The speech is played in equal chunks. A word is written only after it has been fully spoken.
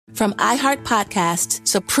From iHeart Podcasts,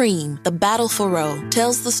 Supreme, The Battle for Roe,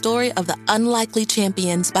 tells the story of the unlikely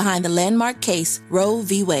champions behind the landmark case Roe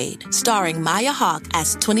v. Wade. Starring Maya Hawke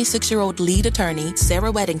as 26-year-old lead attorney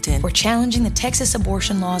Sarah Weddington. We're challenging the Texas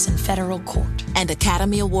abortion laws in federal court. And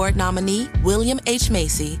Academy Award nominee William H.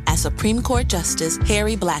 Macy as Supreme Court Justice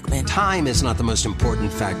Harry Blackmun. Time is not the most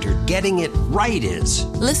important factor. Getting it right is.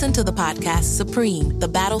 Listen to the podcast Supreme, The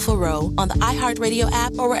Battle for Roe on the iHeartRadio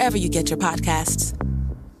app or wherever you get your podcasts.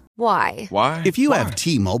 Why? Why? If you have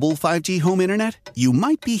T-Mobile 5G home internet, you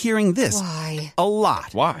might be hearing this Why? a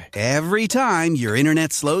lot. Why? Every time your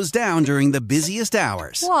internet slows down during the busiest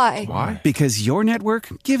hours. Why? Why? Because your network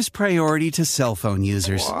gives priority to cell phone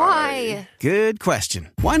users. Why? Good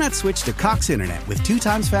question. Why not switch to Cox Internet with 2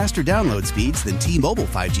 times faster download speeds than T-Mobile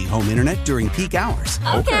 5G home internet during peak hours?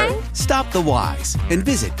 Okay. Stop the whys and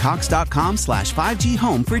visit cox.com/5G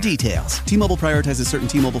home for details. T-Mobile prioritizes certain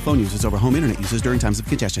T-Mobile phone users over home internet users during times of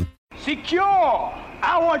congestion. Secure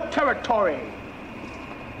our territory.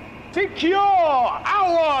 Secure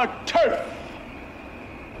our turf.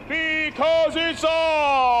 Because it's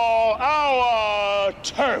all our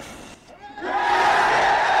turf.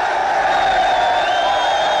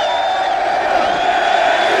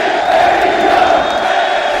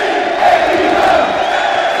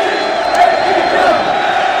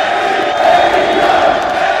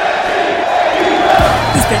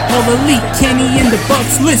 That all elite, Kenny and the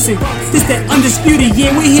Bucks, listen. This that undisputed,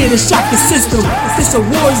 yeah, we here to shock the system. This a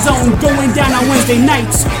war zone going down on Wednesday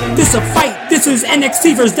nights. This a fight, this is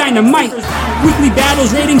NXT vs Dynamite. Weekly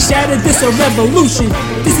battles, ratings shattered, this a revolution.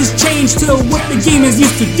 This is change to what the game is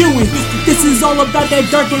used to doing. This is all about that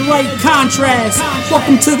dark and light contrast.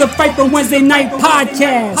 Welcome to the Fight for Wednesday Night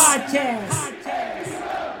podcast.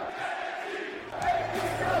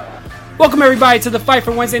 Welcome everybody to the Fight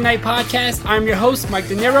for Wednesday Night podcast. I'm your host, Mike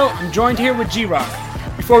De Niro. I'm joined here with G-Rock.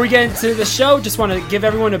 Before we get into the show, just want to give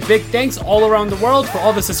everyone a big thanks all around the world for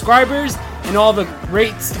all the subscribers and all the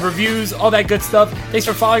rates, reviews, all that good stuff. Thanks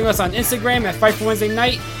for following us on Instagram at Fight for Wednesday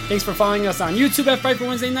Night. Thanks for following us on YouTube at Fight for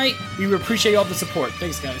Wednesday Night. We appreciate all the support.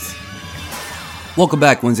 Thanks, guys. Welcome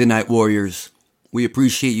back, Wednesday Night Warriors. We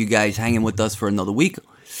appreciate you guys hanging with us for another week,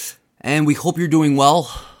 and we hope you're doing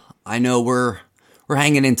well. I know we're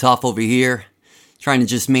hanging in tough over here, trying to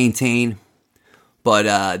just maintain.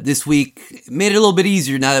 But this week made it a little bit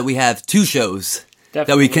easier now that we have 2 shows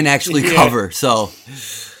that we can actually cover. So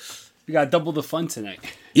we got double the fun tonight.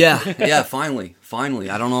 Yeah, finally.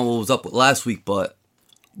 I don't know what was up with last week, but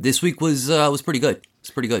this week was pretty good.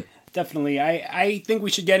 It's pretty good. Definitely. I think we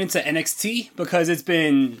should get into NXT because it's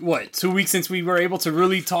been, 2 weeks since we were able to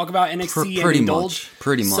really talk about NXT and indulge.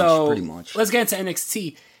 Pretty much. Let's get into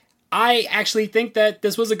NXT. I actually think that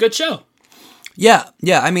this was a good show. Yeah.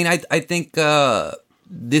 I mean, I think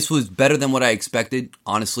this was better than what I expected.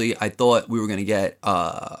 Honestly, I thought we were going to get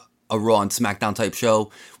a Raw and SmackDown type show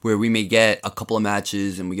where we may get a couple of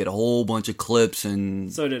matches and we get a whole bunch of clips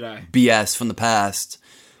and so did I. BS from the past.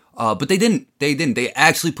 But they didn't. They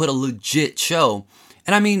actually put a legit show.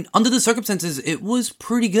 And I mean, under the circumstances, it was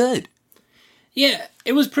pretty good. Yeah,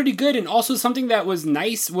 it was pretty good, and also something that was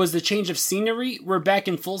nice was the change of scenery. We're back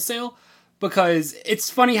in Full Sail, because it's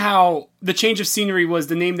funny how the change of scenery was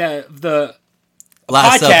the name that the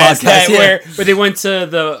podcast where they went to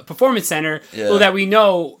the Performance Center, so that we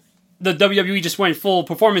know the WWE just went full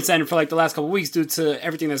Performance Center for like the last couple of weeks due to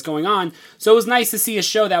everything that's going on. So it was nice to see a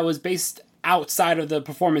show that was based outside of the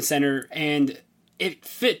Performance Center, and it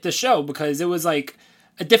fit the show because it was like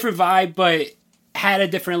a different vibe, but had a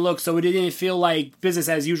different look, so it didn't feel like business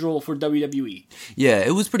as usual for WWE. Yeah,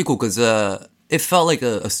 it was pretty cool because it felt like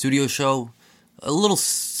a studio show, a little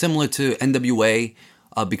similar to NWA,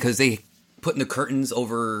 because they put in the curtains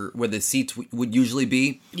over where the seats would usually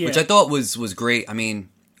be, which I thought was great. I mean,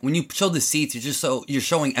 when you show the seats, you're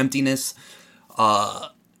showing emptiness,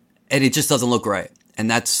 and it just doesn't look right.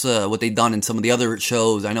 And that's what they've done in some of the other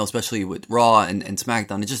shows. I know, especially with Raw and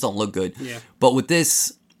SmackDown, it just don't look good. Yeah. But with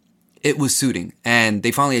this, it was suiting, and they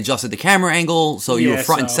finally adjusted the camera angle, so you were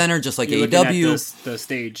front and center, just like AEW. The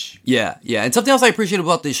stage. Yeah. And something else I appreciate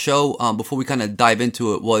about this show, before we kind of dive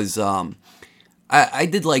into it, was I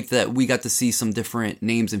did like that we got to see some different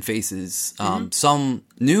names and faces, some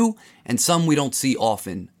new and some we don't see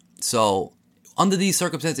often. So under these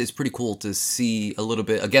circumstances, it's pretty cool to see a little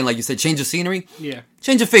bit, again, like you said, change of scenery,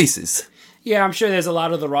 change of faces. Yeah, I'm sure there's a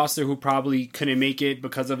lot of the roster who probably couldn't make it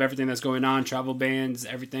because of everything that's going on, travel bans,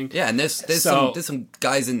 everything. Yeah, and there's some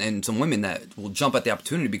guys and some women that will jump at the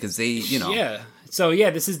opportunity because they, Yeah. So, yeah,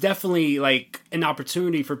 this is definitely like an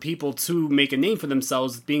opportunity for people to make a name for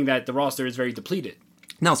themselves, being that the roster is very depleted.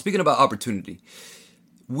 Now, speaking about opportunity,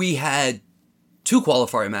 we had 2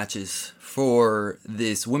 qualifier matches for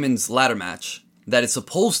this women's ladder match that is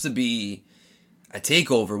supposed to be a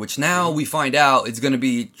takeover, which now we find out it's going to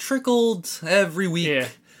be trickled every week. Yeah.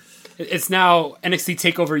 It's now NXT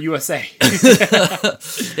TakeOver USA.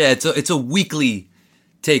 Yeah, it's a weekly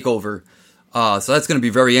takeover. So that's going to be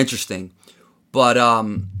very interesting. But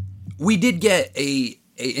we did get a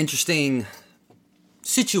interesting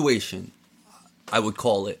situation, I would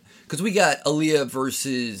call it. Because we got Aaliyah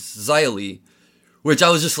versus Xia Li, which I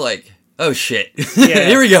was just like, oh shit. Yeah.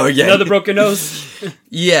 Here we go again. Another broken nose.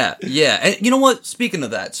 Yeah. And you know what? Speaking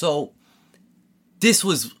of that, so this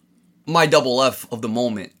was my double F of the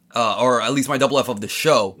moment, or at least my double F of the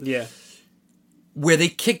show. Yeah. Where they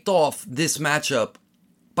kicked off this matchup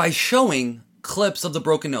by showing clips of the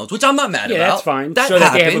broken nose, which I'm not mad about. Yeah, that's fine. That Show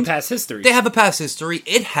happened. that they have a past history. They have a past history.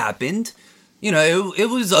 It happened. You know, it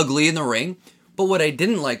was ugly in the ring. But what I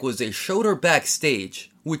didn't like was they showed her backstage,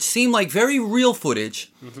 which seemed like very real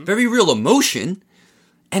footage, very real emotion.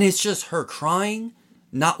 And it's just her crying,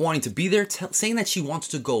 not wanting to be there, saying that she wants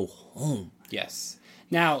to go home. Yes.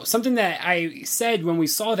 Now, something that I said when we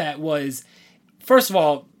saw that was, first of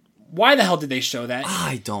all, why the hell did they show that?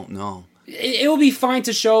 I don't know. It would be fine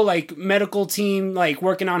to show, like, medical team, like,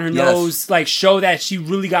 working on her nose, like, show that she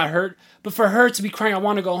really got hurt. But for her to be crying, I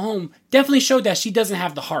want to go home, definitely showed that she doesn't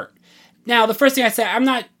have the heart. Now, the first thing I said, I'm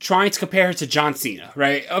not trying to compare her to John Cena,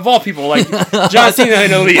 right? Of all people, like, John Cena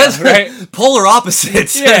and Aaliyah, right? Polar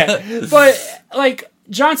opposites. Yeah, but, like,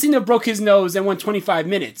 John Cena broke his nose and went 25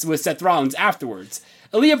 minutes with Seth Rollins afterwards.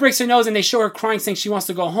 Aaliyah breaks her nose and they show her crying saying she wants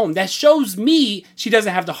to go home. That shows me she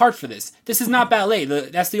doesn't have the heart for this. This is not ballet.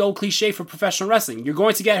 That's the old cliche for professional wrestling. You're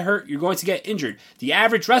going to get hurt. You're going to get injured. The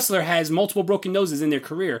average wrestler has multiple broken noses in their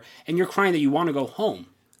career and you're crying that you want to go home.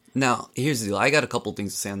 Now, here's the deal. I got a couple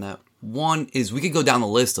things to say on that. One is we could go down the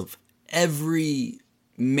list of every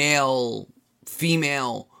male,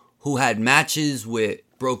 female who had matches with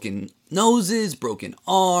broken noses, broken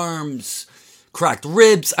arms, cracked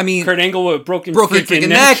ribs. I mean, Kurt Angle with broken freaking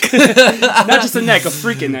neck. Not just a neck, a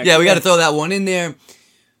freaking neck. Yeah, we got to throw that one in there.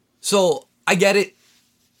 So I get it.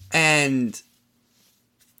 And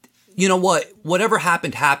you know what? Whatever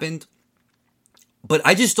happened, happened. But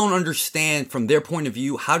I just don't understand from their point of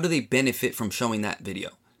view, how do they benefit from showing that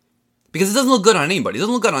video? Because it doesn't look good on anybody. It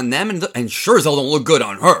doesn't look good on them, and sure as hell don't look good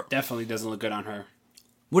on her. Definitely doesn't look good on her.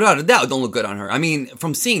 Without a doubt, don't look good on her. I mean,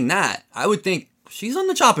 from seeing that, I would think she's on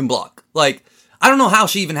the chopping block. Like, I don't know how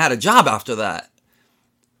she even had a job after that.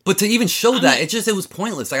 But to even show that, it was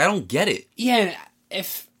pointless. Like, I don't get it. Yeah,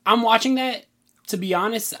 if I'm watching that, to be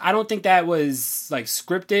honest, I don't think that was, like,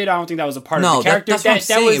 scripted. I don't think that was a part of the character. That's what I'm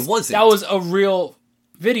saying. It wasn't. That was a real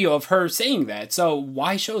video of her saying that. So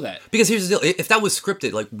why show that? Because here's the deal. If that was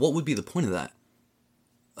scripted, like, what would be the point of that?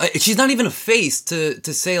 She's not even a face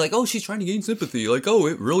to say, like, oh, she's trying to gain sympathy. Like, oh,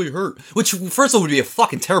 it really hurt. Which, first of all, would be a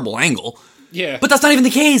fucking terrible angle. Yeah. But that's not even the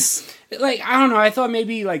case. Like, I don't know. I thought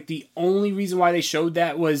maybe, like, the only reason why they showed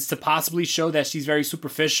that was to possibly show that she's very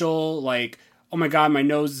superficial. Like, oh my god, my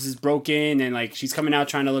nose is broken, and, like, she's coming out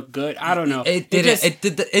trying to look good. I don't know. It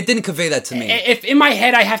didn't convey that to me. If in my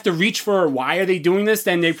head I have to reach for why are they doing this,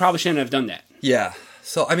 then they probably shouldn't have done that. Yeah.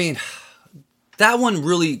 So, I mean, that one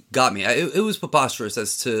really got me. It was preposterous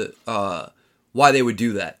as to why they would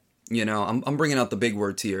do that. You know, I'm bringing out the big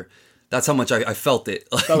words here. That's how much I felt it.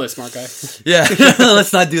 Spell it, smart guy. Yeah,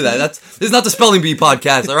 let's not do that. This is not the Spelling Bee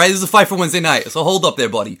podcast, all right? This is a Fight for Wednesday night, so hold up there,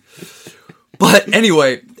 buddy. But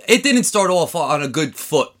anyway, it didn't start off on a good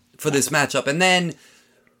foot for this matchup. And then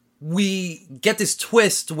we get this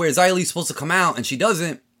twist where Xia Li's supposed to come out, and she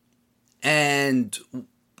doesn't. And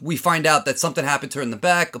we find out that something happened to her in the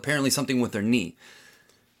back, apparently something with her knee.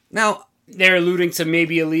 Now, they're alluding to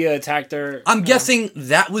maybe Aaliyah attacked her. I'm guessing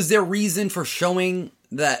that was their reason for showing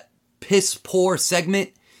that piss poor segment,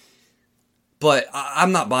 but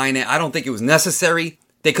I'm not buying it. I don't think it was necessary.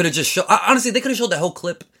 They could have just honestly, they could have showed that whole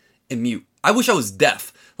clip in mute. I wish I was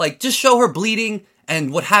deaf. Like, just show her bleeding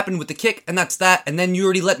and what happened with the kick, and that's that. And then you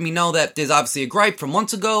already let me know that there's obviously a gripe from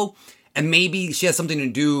months ago, and maybe she has something to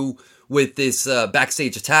do with this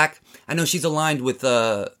backstage attack. I know she's aligned with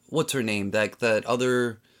what's her name? That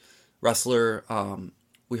other wrestler.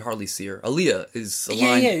 We hardly see her. Aaliyah is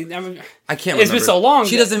aligned. Yeah. I mean, I can't remember. It's been so long.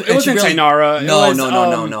 She doesn't. It wasn't Tainara.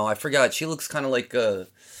 No. I forgot. She looks kind of like.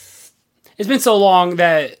 It's been so long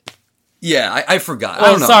that. Yeah, I forgot.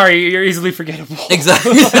 Oh, sorry. You're easily forgettable.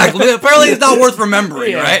 Exactly. Apparently, it's not worth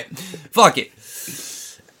remembering, right? Fuck it.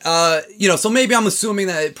 So maybe I'm assuming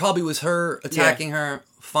that it probably was her attacking her.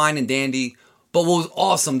 Fine and dandy. But what was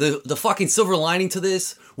awesome, the fucking silver lining to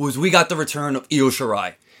this was we got the return of Io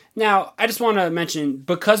Shirai. Now, I just want to mention,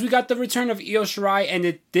 because we got the return of Io Shirai and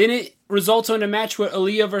it didn't result in a match with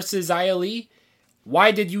Aaliyah versus Xia Li,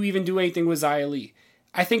 why did you even do anything with Xia Li?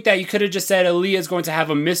 I think that you could have just said Aaliyah is going to have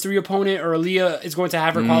a mystery opponent or Aaliyah is going to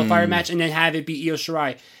have her qualifier match and then have it be Io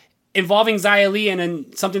Shirai. Involving Xia Li and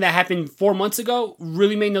then something that happened 4 months ago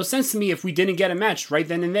really made no sense to me if we didn't get a match right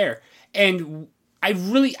then and there. And I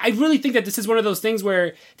really think that this is one of those things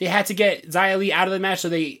where they had to get Xia Li out of the match so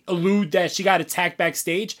they allude that she got attacked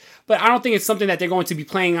backstage. But I don't think it's something that they're going to be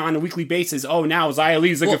playing on a weekly basis. Oh, now Xia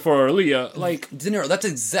Li's looking for Aaliyah. Like, De Niro, that's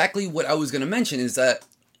exactly what I was going to mention, is that,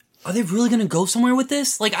 are they really going to go somewhere with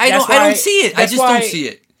this? Like, I don't see it. I just don't see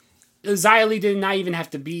it. Xia Li did not even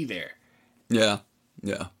have to be there. Yeah.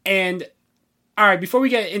 And, all right, before we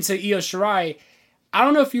get into Io Shirai, I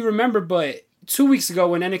don't know if you remember, but 2 weeks ago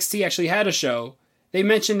when NXT actually had a show, they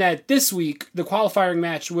mentioned that this week the qualifying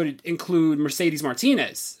match would include Mercedes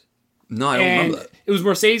Martinez. No, I don't remember that. It was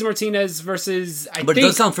Mercedes Martinez versus, But it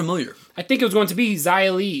does sound familiar. I think it was going to be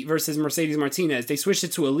Xia Li versus Mercedes Martinez. They switched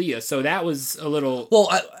it to Aaliyah, so that was a little... Well,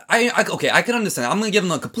 okay, I can understand. I'm going to give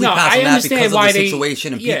them a complete pass on that because of the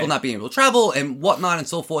situation and people not being able to travel and whatnot and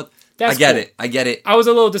so forth. I get it. I was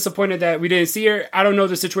a little disappointed that we didn't see her. I don't know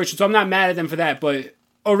the situation, so I'm not mad at them for that, but...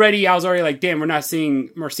 I was already like, damn, we're not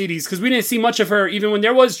seeing Mercedes, because we didn't see much of her even when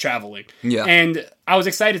there was traveling. Yeah. And I was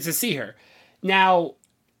excited to see her. Now,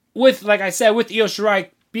 like I said, with Io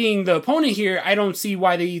Shirai being the opponent here, I don't see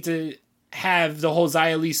why they need to have the whole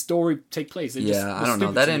Xia Li story take place. I don't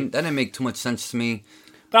know. That didn't make too much sense to me.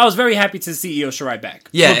 But I was very happy to see Io Shirai back.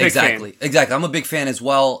 Yeah, exactly. I'm a big fan as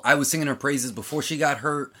well. I was singing her praises before she got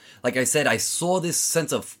hurt. Like I said, I saw this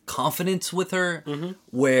sense of confidence with her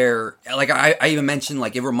where, like I even mentioned,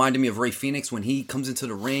 like it reminded me of Rey Fenix when he comes into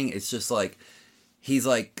the ring. It's just like, he's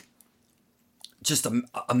like just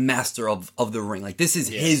a master of the ring. Like this is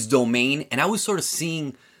his domain. And I was sort of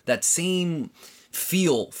seeing that same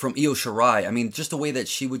feel from Io Shirai. I mean, just the way that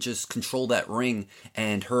she would just control that ring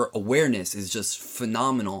and her awareness is just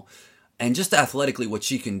phenomenal. And just athletically what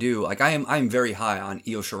she can do. Like I'm very high on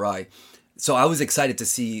Io Shirai. So I was excited to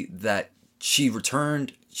see that she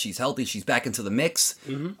returned. She's healthy. She's back into the mix.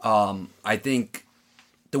 I think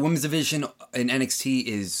the women's division in NXT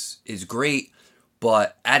is great,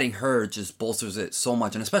 but adding her just bolsters it so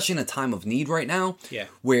much. And especially in a time of need right now,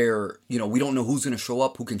 where we don't know who's going to show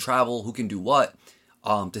up, who can travel, who can do what.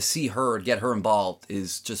 To see her, get her involved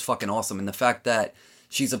is just fucking awesome. And the fact that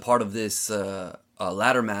she's a part of this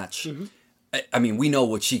ladder match. I mean, we know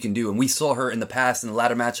what she can do, and we saw her in the past in the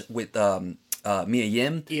ladder match with Mia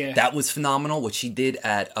Yim. Yeah, that was phenomenal. What she did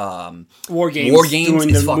at War Games doing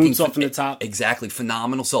is the fucking moonsault from the top. Exactly,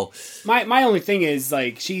 phenomenal. So my only thing is,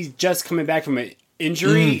 like, she's just coming back from an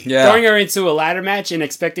injury, throwing her into a ladder match and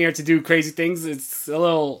expecting her to do crazy things. It's a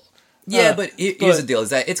little. But here's the deal: is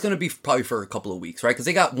that it's going to be probably for a couple of weeks, right? Because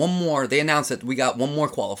they got one more. They announced that we got one more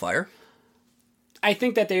qualifier. I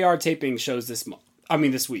think that they are taping shows this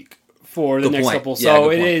week. For the next couple,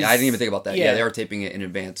 so it is. I didn't even think about that. Yeah, they are taping it in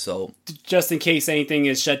advance, so just in case anything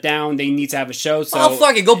is shut down, they need to have a show. So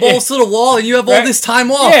fuck it, go balls to the wall, and you have all this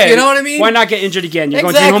time off. You know what I mean? Why not get injured again? You're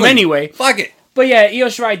going to be home anyway. Fuck it. But yeah, Io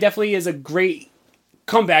Shirai definitely is a great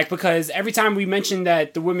comeback because every time we mention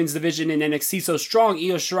that the women's division in NXT is so strong,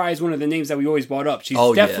 Io Shirai is one of the names that we always brought up. She's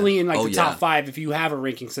definitely in the top 5 if you have a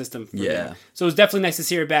ranking system. For them. So it's definitely nice to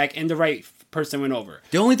see her back, and the right person went over.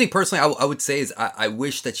 The only thing personally I would say is I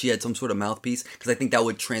wish that she had some sort of mouthpiece because I think that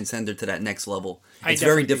would transcend her to that next level. It's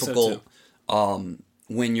very difficult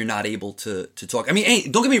when you're not able to talk. I mean, hey,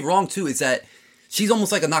 don't get me wrong too, is that she's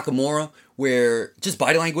almost like a Nakamura where just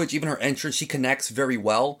body language, even her entrance, she connects very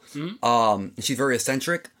well. She's very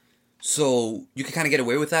eccentric. So you can kind of get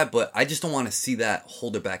away with that, but I just don't want to see that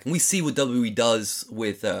hold her back. And we see what WWE does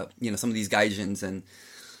with some of these gaijins, and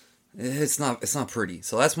it's not pretty.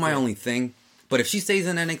 So that's my only thing. But if she stays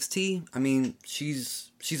in NXT, I mean, she's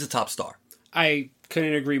a top star. I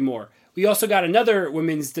couldn't agree more. We also got another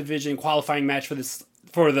women's division qualifying match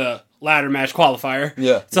for the ladder match qualifier.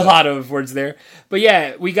 It's a lot of words there. But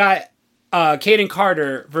yeah, we got Kaden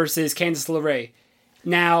Carter versus Candice LeRae.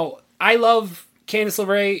 Now, I love Candice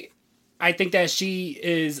LeRae. I think that she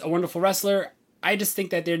is a wonderful wrestler. I just think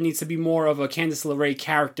that there needs to be more of a Candice LeRae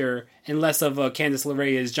character and less of a Candice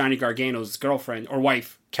LeRae as Johnny Gargano's girlfriend or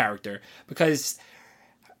wife character. Because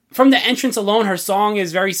from the entrance alone, her song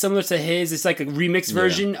is very similar to his. It's like a remix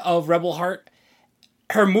version of Rebel Heart.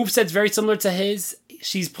 Her moveset's very similar to his.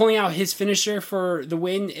 She's pulling out his finisher for the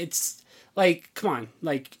win. It's like, come on.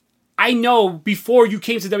 Like, I know before you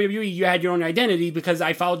came to WWE, you had your own identity because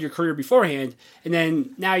I followed your career beforehand. And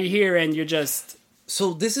then now you're here and you're just...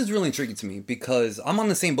 So this is really intriguing to me because I'm on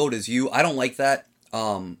the same boat as you. I don't like that.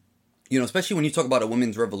 you know, especially when you talk about a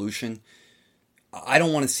women's revolution, I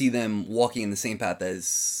don't want to see them walking in the same path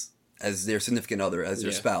as their significant other, as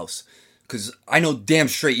their spouse. Because I know damn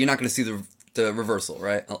straight you're not going to see the reversal,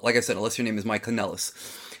 right? Like I said, unless your name is Mike Kanellis.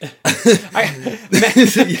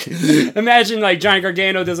 Imagine like Johnny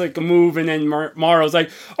Gargano does like a move and then Morrow's like,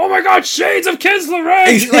 "Oh my God, shades of Kinsler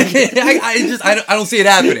Ray!" I don't see it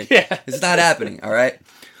happening. Yeah. It's not happening. All right.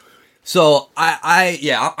 So I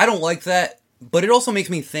don't like that, but it also makes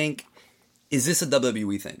me think: is this a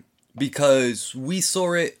WWE thing? Because we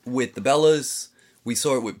saw it with the Bellas. We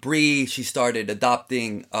saw it with Brie. She started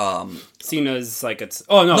adopting Cena's like it's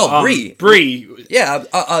Brie. Brie.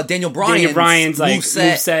 Yeah, Daniel Bryan's like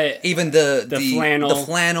moveset, even the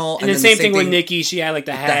flannel, and the same thing with Nikki. She had like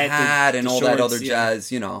the hat and the all shorts, that other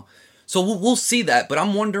jazz, you know. So we'll see that, but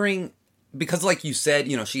I'm wondering because, like you said,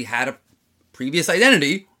 you know, she had a previous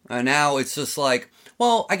identity, and now it's just like,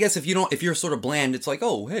 well, I guess if you're sort of bland, it's like,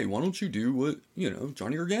 oh, hey, why don't you do what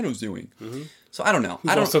Johnny Gargano's doing? Mm-hmm. So I don't know.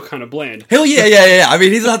 He's also kind of bland. Hell yeah. I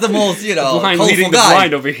mean, he's not the most, blind leading guy. The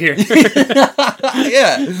blind over here.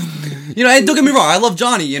 Yeah. And don't get me wrong, I love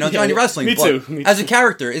Johnny, Johnny Wrestling. Me too. As a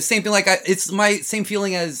character, it's same thing. It's my same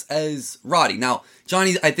feeling as Roddy. Now,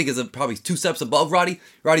 Johnny, I think, is probably 2 steps above Roddy.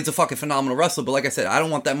 Roddy's a fucking phenomenal wrestler, but like I said, I don't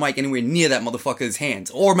want that mic anywhere near that motherfucker's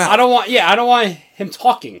hands or mouth. I don't want him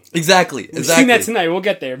talking. Exactly. We've seen that tonight. We'll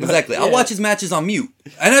get there. Exactly. I'll watch his matches on mute,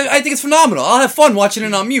 and I think it's phenomenal. I'll have fun watching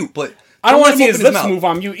it on mute, but I don't want to see his lips move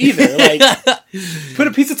on mute either. Like, put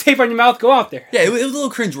a piece of tape on your mouth, go out there. Yeah, it was a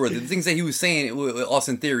little cringeworthy. The things that he was saying with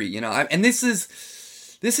Austin Theory, and this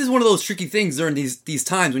is one of those tricky things during these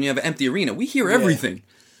times when you have an empty arena. We hear everything.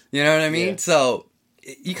 You know what I mean? Yeah. So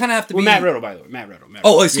you kind of have to be. Matt Riddle, by the way. Matt Riddle.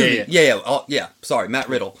 Oh, excuse me. Yeah. Oh, yeah. Sorry, Matt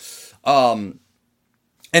Riddle.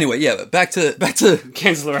 Anyway, yeah. Back to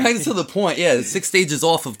Cancel back to the point. Yeah, 6 stages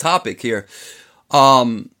off of topic here.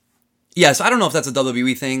 Yeah, so I don't know if that's a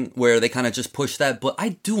WWE thing where they kind of just push that, but I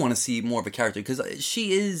do want to see more of a character because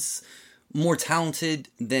she is more talented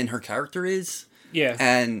than her character is. Yeah.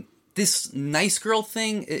 And this nice girl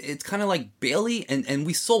thing, it's kind of like Bayley, and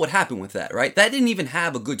we saw what happened with that, right? That didn't even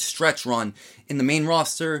have a good stretch run in the main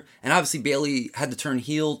roster, and obviously Bayley had to turn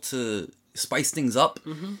heel to spice things up.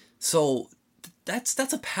 Mm-hmm. So that's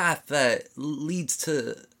a path that leads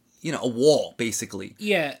to a wall, basically.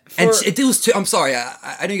 Yeah. And it was too. I'm sorry.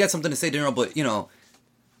 I know you got something to say, Daryl, but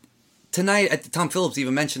tonight, Tom Phillips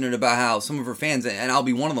even mentioned it about how some of her fans, and I'll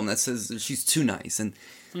be one of them, that says she's too nice. And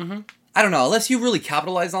I don't know. Unless you really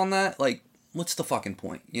capitalize on that, like, what's the fucking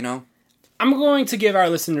point? I'm going to give our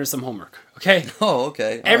listeners some homework. Okay. Oh,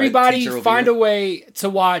 okay. All Everybody, right, find a way to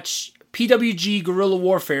watch PWG Guerrilla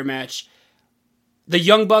Warfare match. The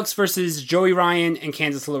Young Bucks versus Joey Ryan and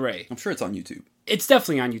Candice LeRae. I'm sure it's on YouTube. It's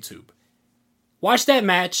definitely on YouTube. Watch that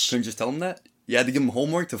match. Couldn't you just tell them that? You had to give them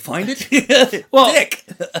homework to find it? Well, Dick!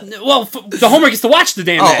 The homework is to watch the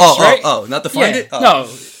damn match, right? Not to find it? Oh. No.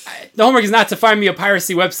 The homework is not to find me a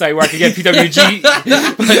piracy website where I can get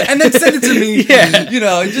PWG. And then send it to me. Yeah.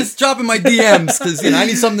 Just drop in my DMs because I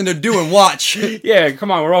need something to do and watch. Yeah, come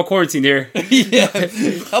on. We're all quarantined here. Yeah.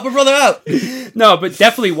 Help a brother out. No, but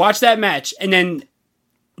definitely watch that match and then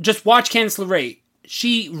just watch Candice LeRae.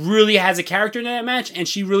 She really has a character in that match, and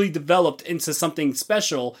she really developed into something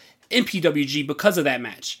special in PWG because of that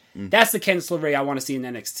match. That's the Candice LeRae I want to see in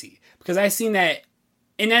NXT. Because I've seen that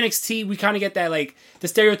in NXT, we kind of get that, like, the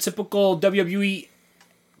stereotypical WWE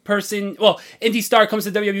person. Well, indie star comes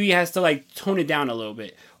to WWE, has to, like, tone it down a little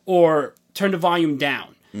bit or turn the volume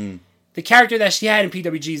down. The character that she had in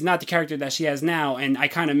PWG is not the character that she has now, and I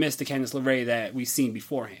kind of miss the Candice LeRae that we've seen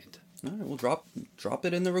beforehand. All right, we'll drop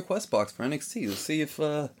it in the request box for NXT. Let's see if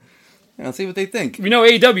see what they think. We know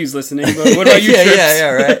AEW's listening, but what about you? Yeah,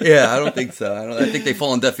 right. Yeah, I don't think so. I think they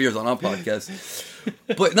fall on deaf ears on our podcast.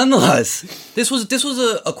 But nonetheless, this was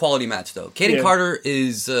a quality match though. Kaden Carter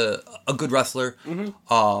is a good wrestler.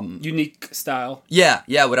 Mm-hmm. Unique style.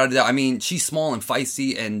 Yeah, without a doubt. I mean, she's small and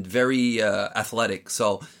feisty and very athletic,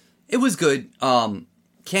 so it was good.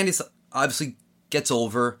 Candice obviously gets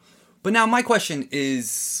over, but now my question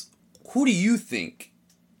is, who do you think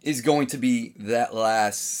is going to be that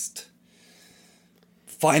last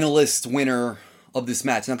finalist winner of this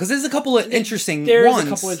match? Now, because there's a couple of interesting ones. There's a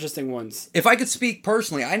couple interesting ones. If I could speak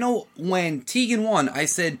personally, I know when Tegan won, I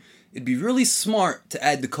said it'd be really smart to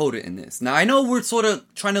add Dakota in this. Now, I know we're sort of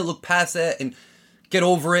trying to look past that and get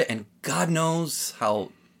over it, and God knows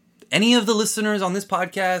how any of the listeners on this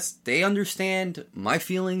podcast, they understand my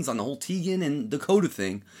feelings on the whole Tegan and Dakota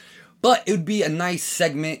thing. But it would be a nice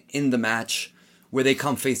segment in the match where they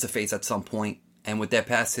come face to face at some point and with their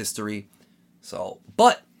past history. So,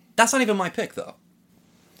 but that's not even my pick, though.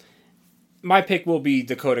 my pick will be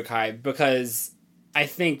Dakota Kai because I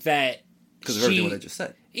think that Because of everything what I just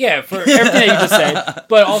said. Yeah, for everything that you just said,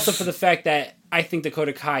 but also for the fact that I think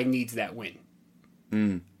Dakota Kai needs that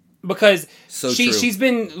win. Because she's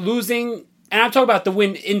been losing, and I'm talking about the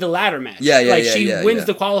win in the ladder match. She wins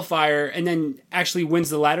the qualifier and then actually wins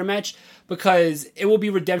the ladder match because it will be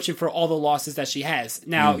redemption for all the losses that she has.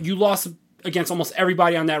 Now, you lost against almost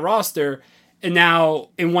everybody on that roster, and now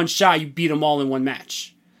in one shot you beat them all in one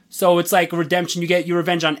match. So it's like redemption. You get your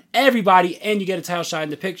revenge on everybody, and you get a title shot in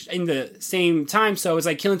the same time. So it's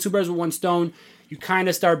like killing two birds with one stone. You kind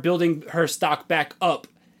of start building her stock back up,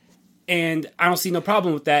 and I don't see no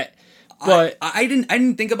problem with that. But I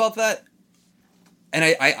didn't think about that, and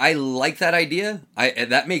I like that idea.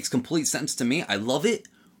 That makes complete sense to me. I love it.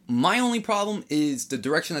 My only problem is the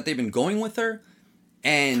direction that they've been going with her.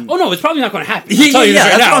 And oh no, it's probably not going to happen. That's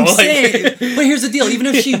what I'm saying. But here's the deal: even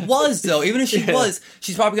if she was,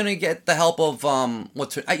 she's probably going to get the help of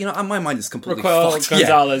what's her? My mind is completely Raquel fucked.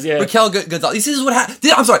 Gonzalez. Yeah. Raquel Gonzalez. This is what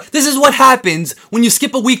I'm sorry. This is what happens when you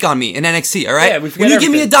skip a week on me in NXT. All right. Yeah, when you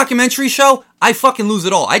give me a documentary show, I fucking lose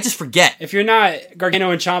it all. I just forget. If you're not Gargano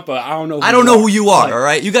and Ciampa, I don't know who you are. All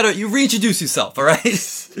right. You reintroduce yourself. All right.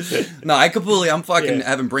 No, I'm fucking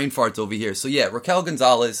having brain farts over here. So yeah, Raquel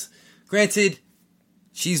Gonzalez. Granted.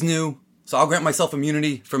 She's new, so I'll grant myself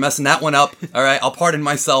immunity for messing that one up. All right, I'll pardon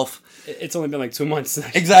myself. It's only been like 2 months.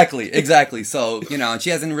 Exactly. So, and she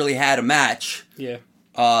hasn't really had a match. Yeah.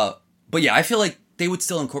 But yeah, I feel like they would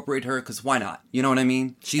still incorporate her, because why not? You know what I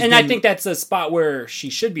mean? I think that's a spot where she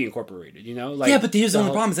should be incorporated, Like, yeah, but here's the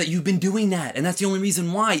only problem is that you've been doing that, and that's the only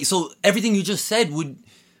reason why. So everything you just said would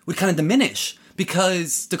kind of diminish.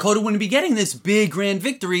 Because Dakota wouldn't be getting this big grand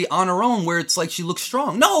victory on her own where it's like she looks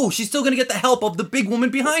strong. No, she's still going to get the help of the big woman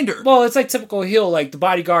behind her. Well, it's like typical heel, like the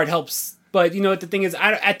bodyguard helps. But you know what the thing is,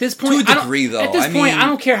 at this point... To a degree, though. At this point, I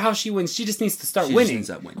don't care how she wins. She just needs to start winning. She needs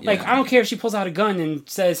that win, yeah. Like, I don't care if she pulls out a gun and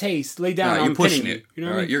says, hey, lay down, I'm pushing it. You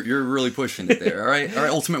know what I mean? You're really pushing it there, all right? All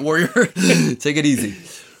right, Ultimate Warrior, take it easy.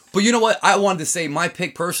 But you know what? I wanted to say my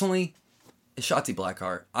pick personally is Shotzi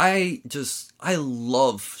Blackheart. I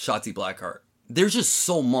love Shotzi Blackheart. There's just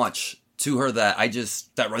so much to her that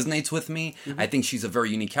resonates with me. Mm-hmm. I think she's a very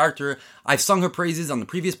unique character. I've sung her praises on the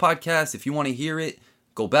previous podcast. If you want to hear it,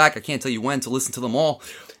 go back. I can't tell you when to listen to them all.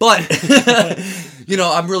 But,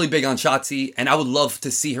 I'm really big on Shotzi, and I would love to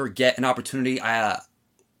see her get an opportunity.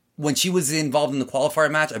 When she was involved in the qualifier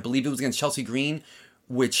match, I believe it was against Chelsea Green,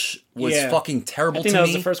 which was fucking terrible to me. I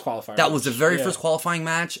think that was the first qualifier That was the very first qualifying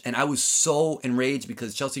match, and I was so enraged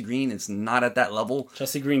because Chelsea Green is not at that level.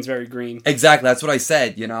 Chelsea Green's very green. Exactly, that's what I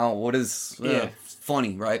said, what is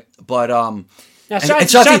funny, right? But, now,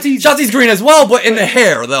 Shotzi's green as well, but in the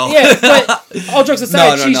hair, though. Yeah, but all jokes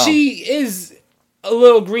aside, she is a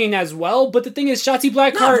little green as well, but the thing is, Shotzi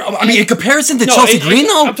Blackheart... No, I mean, in comparison to Chelsea Green,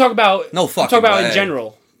 though? I'm talking about... No fucking I'm talking about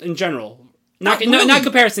in general. Not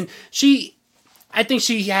comparison. I think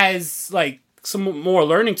she has, like, some more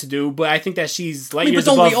learning to do, but I think that she's light years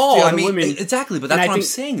above the other women. Exactly, but that's what I'm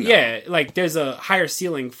saying, though. Yeah, like, there's a higher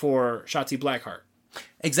ceiling for Shotzi Blackheart.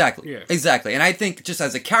 Exactly, exactly. And I think, just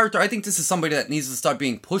as a character, I think this is somebody that needs to start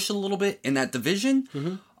being pushed a little bit in that division,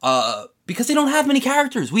 because they don't have many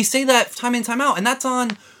characters. We say that time in, time out, and that's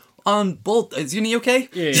on both... Is Uni okay?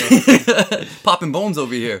 Yeah. Popping bones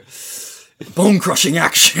over here. Bone-crushing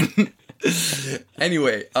action.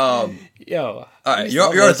 Anyway, yo, all right,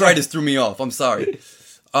 your arthritis threw me off. I'm sorry.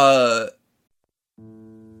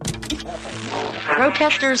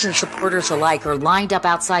 Protesters and supporters alike are lined up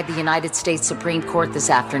outside the United States Supreme Court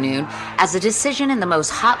this afternoon as a decision in the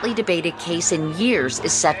most hotly debated case in years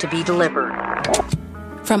is set to be delivered.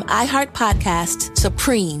 From iHeart Podcasts,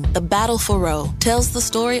 Supreme, The Battle for Roe, tells the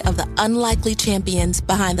story of the unlikely champions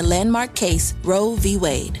behind the landmark case Roe v.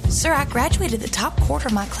 Wade. Sir, I graduated the top quarter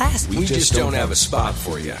of my class. We just don't have a spot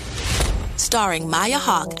for you. Starring Maya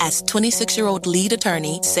Hawke as 26-year-old lead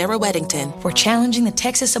attorney Sarah Weddington. We're challenging the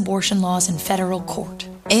Texas abortion laws in federal court.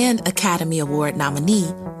 And Academy Award nominee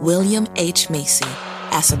William H. Macy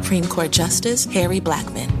as Supreme Court Justice Harry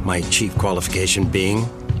Blackmun. My chief qualification being...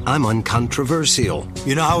 I'm uncontroversial.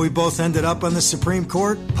 You know how we both ended up on the Supreme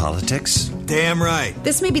Court? Politics. Damn right.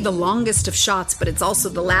 This may be the longest of shots, but it's also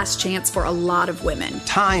the last chance for a lot of women.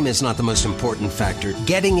 Time is not the most important factor.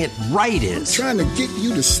 Getting it right is. I'm trying to get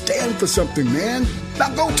you to stand for something, man. Now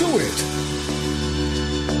go to it.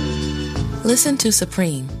 Listen to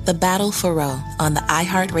Supreme, The Battle for Roe on the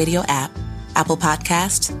iHeartRadio app, Apple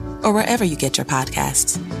Podcasts, or wherever you get your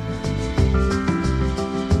podcasts.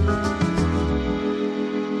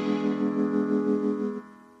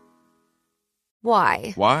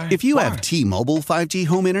 Why? Why? If you have T-Mobile 5G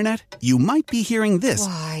home internet, you might be hearing this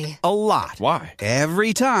Why? a lot. Why?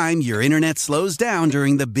 Every time your internet slows down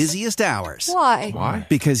during the busiest hours. Why? Why?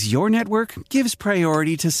 Because your network gives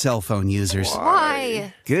priority to cell phone users.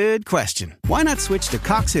 Why? Good question. Why not switch to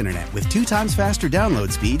Cox Internet with 2 times faster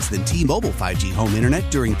download speeds than T-Mobile 5G home internet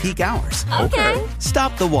during peak hours? Okay.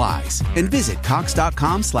 Stop the whys and visit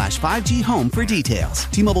cox.com/5G home for details.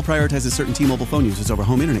 T-Mobile prioritizes certain T-Mobile phone users over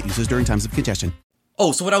home internet users during times of congestion.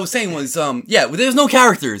 Oh, so what I was saying was, there's no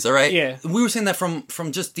characters, all right? Yeah. We were saying that from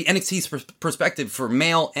just the NXT's perspective for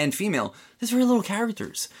male and female. There's very little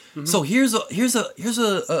characters. Mm-hmm. So here's a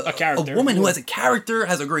character. A woman who has a character,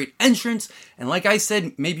 has a great entrance, and like I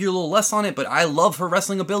said, maybe you're a little less on it, but I love her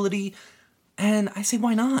wrestling ability, and I say,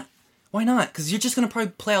 why not? Why not? Because you're just gonna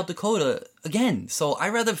probably play out Dakota again. So I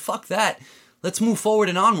rather fuck that. Let's move forward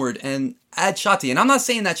and onward and add Shotzi. And I'm not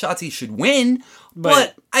saying that Shotzi should win,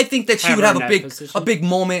 but I think that she would have a big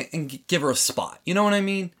moment and give her a spot. You know what I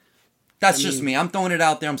mean? That's just me. I'm throwing it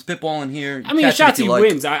out there. I'm spitballing here. I mean, if Shotzi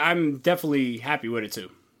wins, I'm definitely happy with it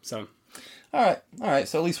too. So, all right.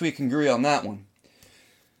 So at least we can agree on that one.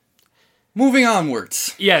 Moving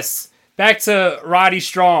onwards. Yes, back to Roddy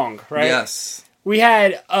Strong. Right. Yes. We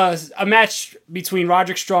had a match between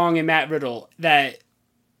Roderick Strong and Matt Riddle that.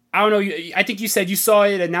 I don't know. I think you said you saw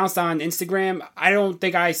it announced on Instagram. I don't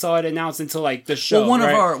think I saw it announced until like the show. Well,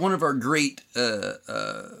 one of our great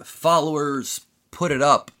followers put it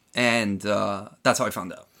up, and that's how I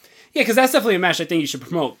found out. Yeah, because that's definitely a match I think you should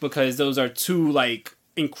promote because those are two like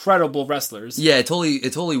incredible wrestlers. Yeah, it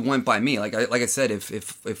totally went by me. Like I said,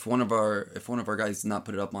 if one of our guys did not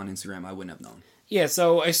put it up on Instagram, I wouldn't have known. Yeah,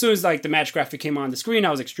 so as soon as like the match graphic came on the screen,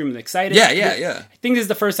 I was extremely excited. Yeah. I think this is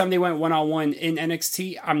the first time they went one-on-one in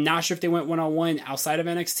NXT. I'm not sure if they went one-on-one outside of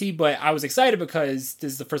NXT, but I was excited because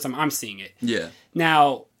this is the first time I'm seeing it. Yeah.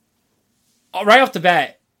 Now, right off the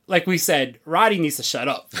bat, like we said, Roddy needs to shut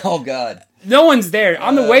up. Oh, God. No one's there.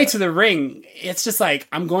 On the way to the ring, it's just like,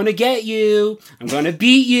 I'm going to get you. I'm going to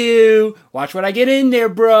beat you. Watch what I get in there,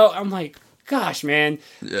 bro. I'm like, gosh, man.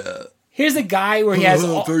 Yeah. Here's a guy where he has...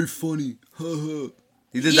 very funny.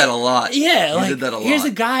 He did that a lot. Yeah, he did that a lot. Here's a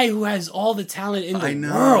guy who has all the talent in the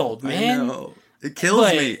world, man. I know. It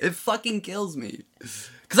kills me. It fucking kills me.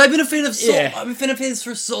 Because I've been a fan of his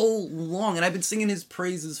for so long, and I've been singing his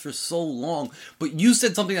praises for so long. But you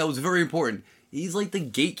said something that was very important. He's like the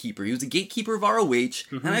gatekeeper. He was the gatekeeper of ROH,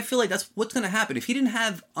 and I feel like that's what's going to happen. If he didn't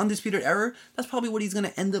have Undisputed Era, that's probably what he's going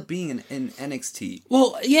to end up being in NXT.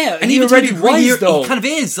 Well, yeah, and he already was, though. He kind of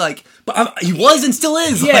is, like, but he was and still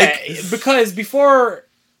is. Yeah, like, because before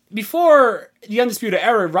the Undisputed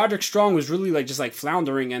Era, Roderick Strong was really like just like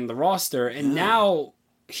floundering in the roster, and now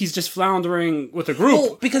he's just floundering with a group.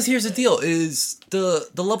 Well, because here's the deal: is the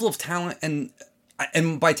level of talent and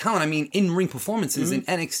by talent, I mean in-ring performances in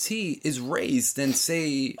NXT is raised than,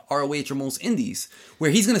 say, ROH or most indies,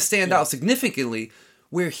 where he's going to stand out significantly.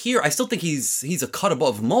 Where here, I still think he's a cut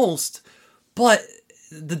above most, but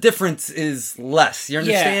the difference is less. You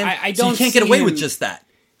understand? Yeah, I don't. So you can't get away with just that.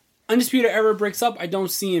 Undisputed Era breaks up. I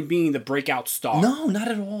don't see him being the breakout star. No, not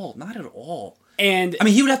at all. Not at all. And I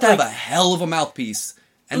mean, he would have to have a hell of a mouthpiece,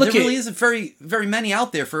 and there really isn't very, very many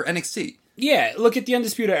out there for NXT. Yeah, look at the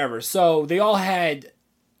Undisputed Era. So they all had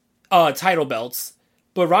title belts,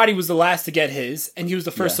 but Roddy was the last to get his, and he was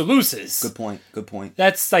the first to lose his. Good point.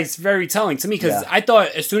 That's like very telling to me, because I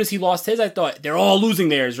thought as soon as he lost his, I thought they're all losing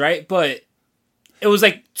theirs, right? But it was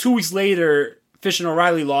like 2 weeks later, Fish and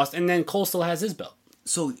O'Reilly lost, and then Cole still has his belt.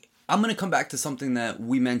 So I'm going to come back to something that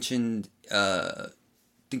we mentioned, I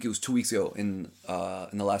think it was 2 weeks ago in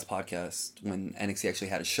the last podcast when NXT actually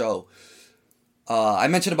had a show. I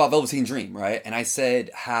mentioned about Velveteen Dream, right? And I said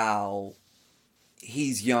how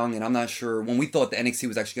he's young, and I'm not sure. When we thought the NXT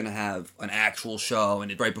was actually going to have an actual show,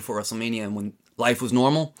 and right before WrestleMania, and when life was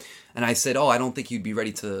normal, and I said, I don't think you'd be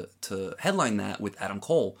ready to headline that with Adam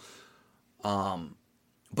Cole.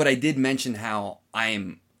 But I did mention how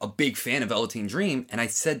I'm a big fan of Velveteen Dream, and I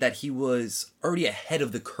said that he was already ahead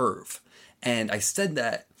of the curve. And I said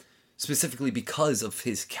that specifically because of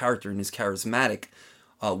his character and his charismatic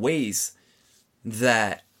ways,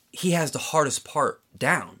 that he has the hardest part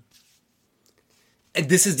down. And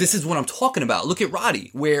this is what I'm talking about. Look at Roddy,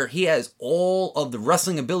 where he has all of the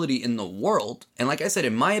wrestling ability in the world, and like I said,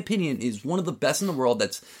 in my opinion, is one of the best in the world.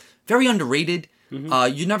 That's very underrated.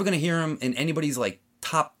 Mm-hmm. You're never going to hear him in anybody's like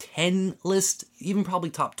top 10 list, even probably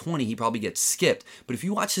top 20. He probably gets skipped. But if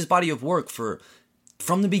you watch his body of work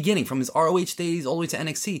from the beginning, from his ROH days all the way to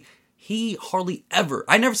NXT, he hardly ever...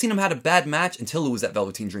 I never seen him had a bad match until it was that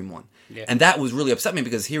Velveteen Dream one. Yeah. And that was really upset me,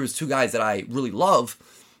 because here was two guys that I really love,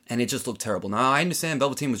 and it just looked terrible. Now, I understand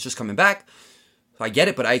Velveteen was just coming back, So I get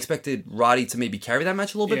it, but I expected Roddy to maybe carry that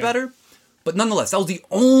match a little bit Yeah. better. But nonetheless, that was the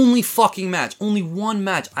only fucking match, only one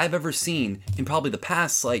match I've ever seen in probably the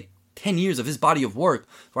past, 10 years of his body of work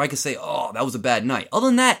where I could say, oh, that was a bad night. Other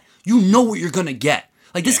than that, you know what you're gonna get.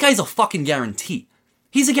 This guy's a fucking guarantee.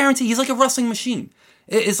 He's a guarantee. He's like a wrestling machine.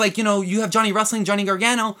 It's like, you have Johnny Wrestling, Johnny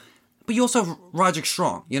Gargano, but you also have Roderick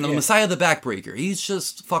Strong, the Messiah of the Backbreaker. He's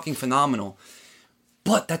just fucking phenomenal.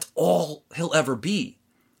 But that's all he'll ever be.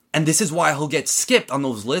 And this is why he'll get skipped on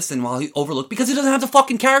those lists and while he overlooked, because he doesn't have the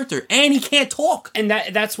fucking character and he can't talk. And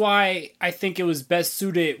that's why I think it was best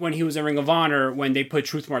suited when he was in Ring of Honor when they put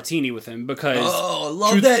Truth Martini with him, because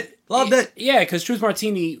love that. Yeah, because Truth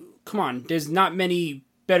Martini, come on, there's not many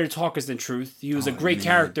better talkers than Truth. He was a great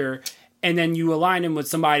character, and then you align him with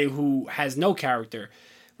somebody who has no character.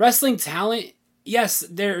 Wrestling talent, yes,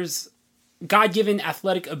 there's God-given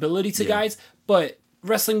athletic ability to guys, but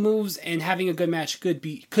wrestling moves and having a good match could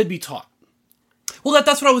be taught. Well,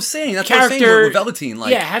 that's what I was saying. That's what I was saying with Velveteen.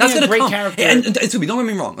 Having that's a great come. character. And it's gonna be, don't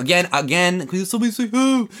get me wrong. Again, somebody say,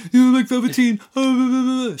 oh, you like Velveteen.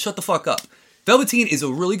 Shut the fuck up. Velveteen is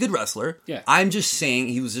a really good wrestler. Yeah. I'm just saying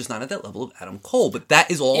he was just not at that level of Adam Cole, but that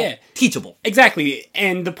is all teachable. Exactly.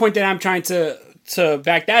 And the point that I'm trying to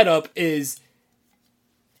back that up is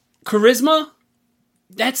charisma,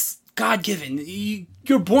 that's God-given.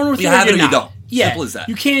 You're born with it. You have it or you not. don't. Yeah. Simple as that.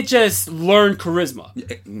 You can't just learn charisma.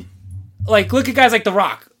 Look at guys like The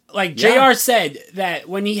Rock. JR said that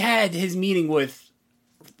when he had his meeting with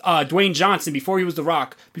Dwayne Johnson before he was The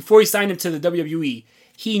Rock, before he signed him to the WWE,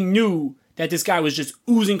 he knew that this guy was just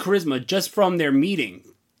oozing charisma just from their meeting.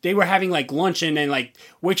 They were having lunch and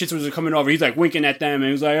waitresses were coming over. He's winking at them and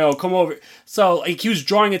he was like, "Oh, come over." So he was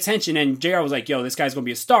drawing attention, and JR was like, "Yo, this guy's gonna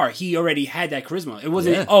be a star." He already had that charisma. It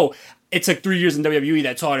wasn't it took 3 years in WWE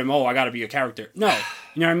that taught him, "Oh, I gotta be a character." No,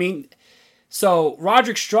 you know what I mean. So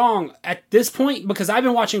Roderick Strong at this point, because I've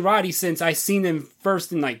been watching Roddy since I seen him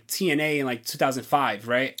first in TNA in 2005,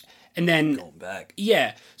 right? And then going back,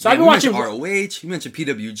 So I've been watching ROH. You mentioned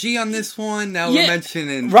PWG on this one. Now we're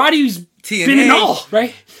mentioning Roddy's TNA. been in all,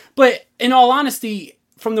 right? But in all honesty,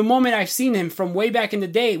 from the moment I've seen him from way back in the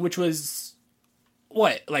day, which was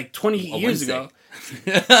 20 years ago.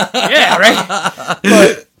 Yeah, right.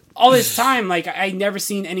 But all this time, I never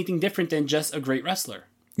seen anything different than just a great wrestler.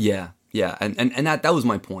 Yeah, and that was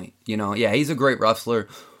my point. He's a great wrestler,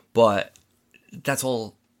 but that's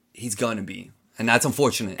all he's gonna be. And that's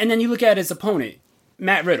unfortunate. And then you look at his opponent,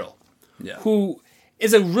 Matt Riddle, who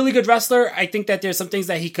is a really good wrestler. I think that there's some things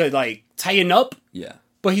that he could tighten up. Yeah.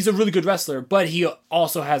 But he's a really good wrestler, but he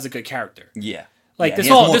also has a good character. Yeah. He has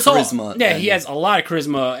a lot of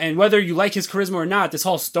charisma, and whether you like his charisma or not, this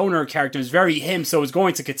whole stoner character is very him, so it's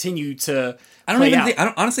going to continue to honestly,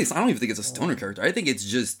 I don't even think it's a stoner character. I think it's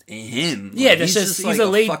just him. Yeah, he's a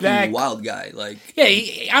laid fucking back wild guy.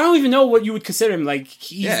 I don't even know what you would consider him.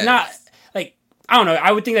 He's not I don't know.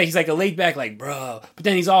 I would think that he's a laid back, bro, but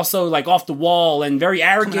then he's also off the wall and very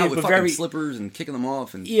arrogant, coming out with but very slippers and kicking them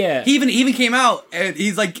off. And he even came out and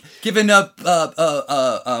he's giving up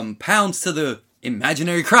pounds to the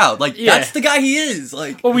imaginary crowd. That's the guy he is.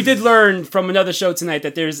 Well, we did learn from another show tonight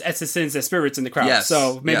that there's essences and spirits in the crowd,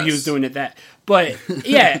 so maybe he was doing it that. But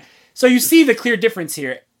so you see the clear difference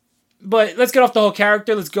here. But let's get off the whole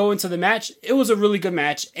character. Let's go into the match. It was a really good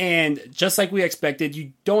match, and just like we expected,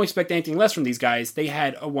 you don't expect anything less from these guys. They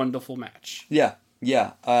had a wonderful match.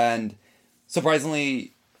 Yeah, and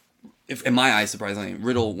surprisingly, in my eyes,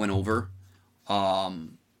 Riddle went over,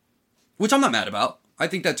 which I'm not mad about. I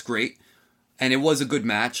think that's great, and it was a good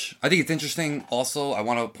match. I think it's interesting. Also, I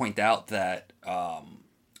want to point out that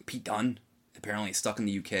Pete Dunne apparently is stuck in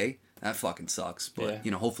the UK. That fucking sucks. But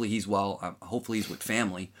hopefully he's well. Hopefully he's with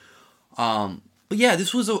family. But yeah,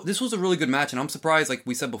 this was a really good match, and I'm surprised, like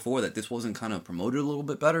we said before, that this wasn't kind of promoted a little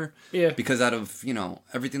bit better. Yeah. Because out of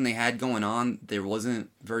everything they had going on, there wasn't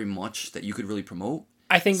very much that you could really promote.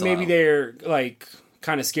 I think maybe they're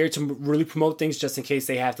kind of scared to really promote things just in case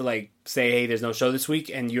they have to say, hey, there's no show this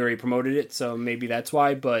week, and you already promoted it, so maybe that's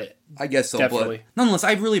why. But I guess so. Definitely. But nonetheless,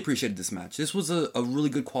 I really appreciated this match. This was a really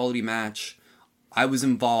good quality match. I was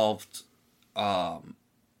involved, my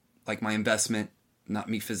investment, not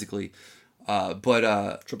me physically.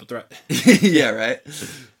 But triple threat. Yeah, right.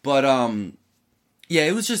 But yeah,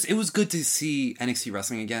 it was good to see NXT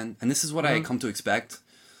wrestling again, and this is what I had come to expect.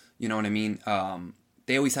 You know what I mean?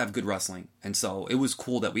 They always have good wrestling, and so it was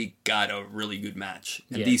cool that we got a really good match.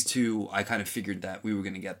 And these two, I kind of figured that we were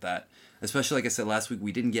going to get that. Especially, like I said last week,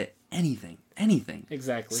 we didn't get anything.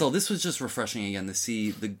 Exactly. So this was just refreshing again to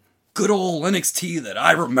see good old NXT that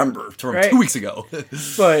I remember from Right. 2 weeks ago.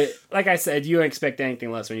 But like I said, you don't expect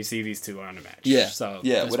anything less when you see these two on a match. Yeah, So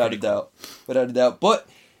yeah, that's without a pretty cool. doubt. Without a doubt. But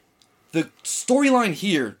the storyline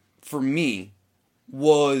here, for me,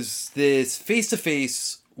 was this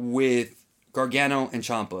face-to-face with Gargano and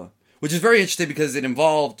Ciampa, which is very interesting because it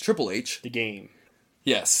involved Triple H. The Game.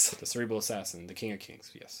 Yes. The Cerebral Assassin. The King of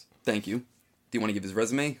Kings. Yes. Thank you. Do you want to give his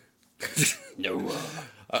resume? No.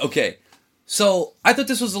 Okay. So, I thought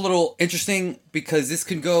this was a little interesting because this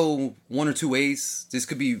could go one or two ways. This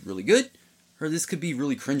could be really good, or this could be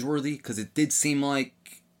really cringeworthy because it did seem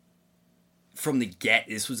like from the get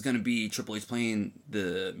this was going to be Triple H playing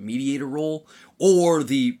the mediator role or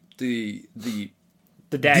the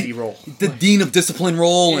daddy role. The dean of discipline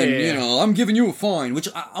role, and, Yeah. I'm giving you a fine, which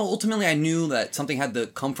ultimately I knew that something had to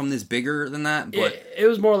come from this bigger than that, but... It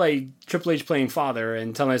was more like Triple H playing father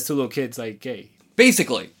and telling his two little kids, like, hey.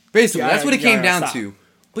 Basically, that's what it came down stop. to.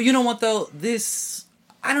 But you know what, though? This...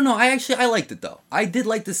 I don't know, I liked it, though. I did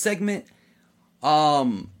like this segment.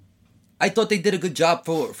 I thought they did a good job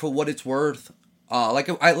for what it's worth.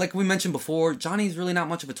 Like we mentioned before, Johnny's really not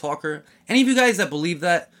much of a talker. Any of you guys that believe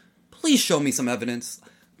that, please show me some evidence.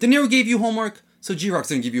 De Niro gave you homework, so G-Rock's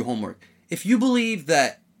gonna give you homework. If you believe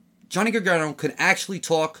that Johnny Gargano can actually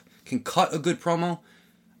talk, can cut a good promo,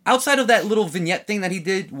 outside of that little vignette thing that he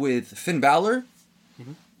did with Finn Balor,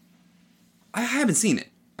 I haven't seen it,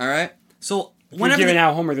 alright? So, If you're giving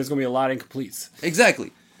out homework, there's going to be a lot of incompletes.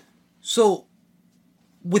 Exactly. So,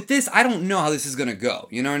 with this, I don't know how this is going to go.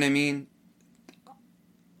 You know what I mean?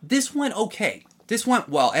 This went okay. This went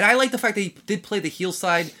well. And I like the fact that he did play the heel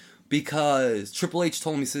side because Triple H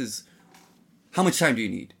told him, he says, how much time do you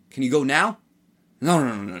need? Can you go now? No.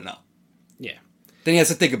 Yeah. Then he has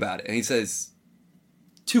to think about it. And he says,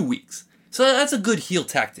 2 weeks. So that's a good heel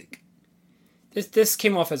tactic. This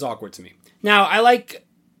came off as awkward to me. Now, I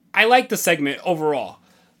like the segment overall,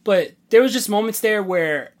 but there was just moments there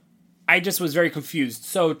where I just was very confused.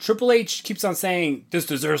 So Triple H keeps on saying, this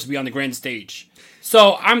deserves to be on the grand stage.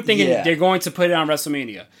 So I'm thinking they're going to put it on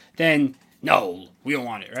WrestleMania. Then, no, we don't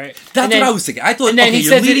want it, right? That's what I was thinking. I thought, okay,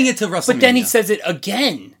 you're leading it to WrestleMania. But then he says it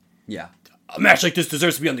again. Yeah. A match like this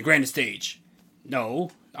deserves to be on the grandest stage. No.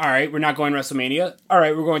 All right, we're not going WrestleMania. All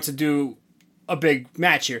right, we're going to do a big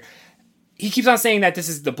match here. He keeps on saying that this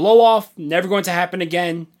is the blow-off, never going to happen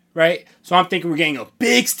again, right? So I'm thinking we're getting a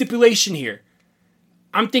big stipulation here.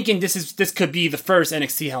 I'm thinking this could be the first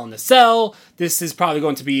NXT Hell in a Cell. This is probably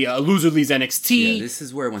going to be a loser leaves NXT. Yeah, this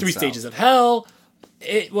is where it went 3 south. stages of hell.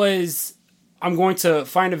 It was, I'm going to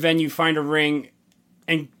find a venue, find a ring,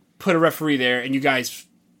 and put a referee there, and you guys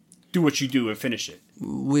do what you do and finish it.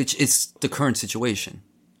 Which is the current situation,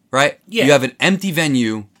 right? Yeah. You have an empty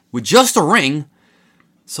venue with just a ring.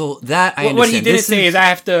 So that I understand. What he didn't say is I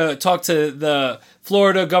have to talk to the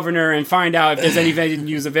Florida governor and find out if there's any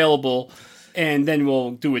venues available, and then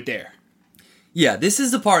we'll do it there. Yeah, this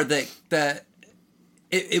is the part that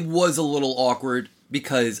it was a little awkward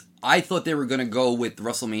because I thought they were going to go with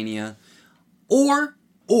WrestleMania,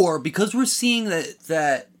 or because we're seeing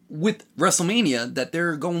that with WrestleMania that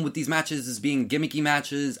they're going with these matches as being gimmicky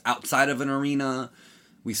matches outside of an arena.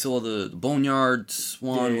 We saw the Boneyards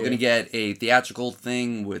one. Yeah. We're going to get a theatrical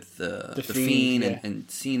thing with the Fiend yeah.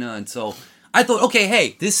 and Cena. And so I thought, okay,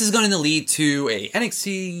 hey, this is going to lead to a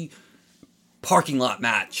NXT parking lot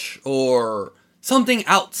match or something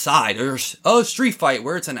outside, or a street fight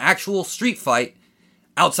where it's an actual street fight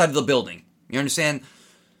outside of the building. You understand?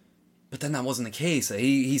 But then that wasn't the case.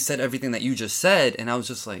 He said everything that you just said, and I was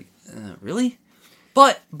just like, really?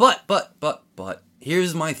 But,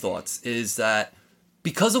 here's my thoughts, is that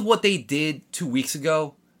because of what they did 2 weeks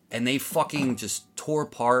ago, and they fucking just tore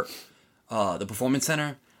apart the Performance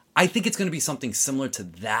Center, I think it's going to be something similar to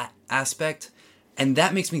that aspect, and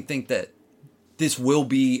that makes me think that this will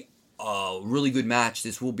be a really good match.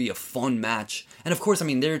 This will be a fun match. And of course, I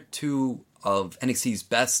mean, they're two of NXT's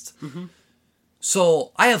best. Mm-hmm.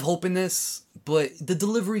 So I have hope in this, but the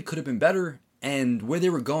delivery could have been better, and where they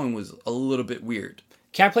were going was a little bit weird.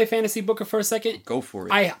 Can I play Fantasy Booker for a second? Go for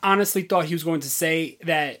it. I honestly thought he was going to say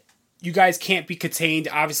that you guys can't be contained.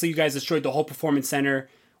 Obviously, you guys destroyed the whole Performance Center.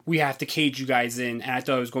 We have to cage you guys in. And I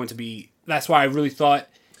thought it was going to be... That's why I really thought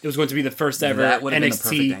it was going to be the first ever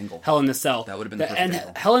NXT Hell in a Cell. That would have been the perfect angle.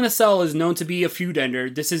 And Hell in a Cell is known to be a feud ender.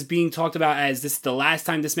 This is being talked about as this is the last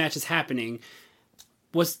time this match is happening.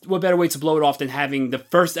 What better way to blow it off than having the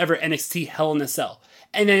first ever NXT Hell in a Cell?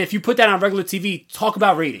 And then if you put that on regular TV, talk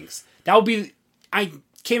about ratings. That would be... I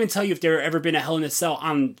can't even tell you if there ever been a Hell in a Cell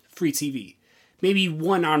on free TV. Maybe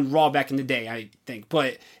one on Raw back in the day, I think.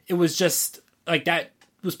 But it was just like that.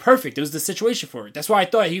 was perfect. It was the situation for it. That's why I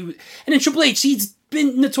thought he. And then Triple H, he's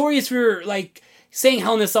been notorious for like saying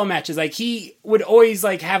Hell in a Cell matches. Like he would always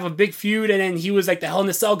like have a big feud, and then he was like the Hell in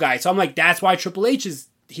a Cell guy. So I'm like, that's why Triple H is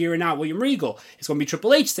here and not William Regal. It's going to be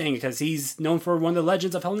Triple H saying it because he's known for one of the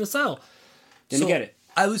legends of Hell in a Cell. Didn't get it.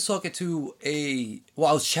 I was talking to I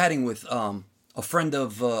was chatting with a friend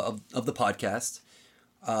of the podcast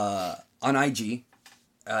on IG.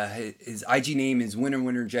 His IG name is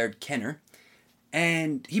Winner Jared Kenner,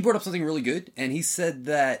 and he brought up something really good. And he said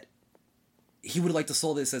that he would like to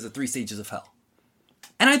sell this as a 3 Stages of Hell.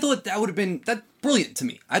 And I thought that would have been brilliant to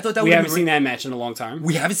me. I thought that we haven't seen that match in a long time.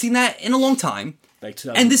 We haven't seen that in a long time. Like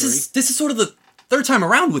 2003. And this is sort of the third time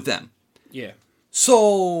around with them. Yeah.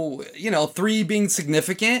 So, 3 being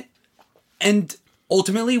significant, and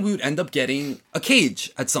ultimately we would end up getting a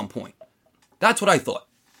cage at some point. That's what I thought.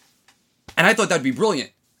 And I thought that'd be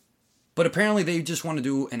brilliant. But apparently they just want to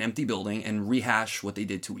do an empty building and rehash what they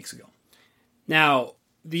did 2 weeks ago. Now,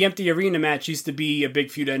 the empty arena match used to be a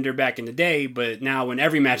big feud ender back in the day, but now when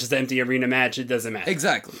every match is the empty arena match, it doesn't matter.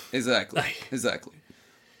 Exactly.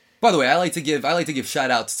 By the way, I like to give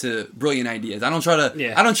shout outs to brilliant ideas. I don't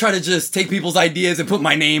try to just take people's ideas and put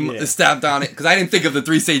my name stamped on it, because I didn't think of the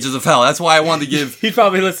 3 Stages of Hell. That's why I wanted to give. He's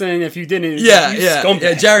probably listening if you didn't.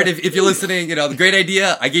 Yeah, Jared, if you're listening, the great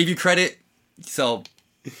idea, I gave you credit, so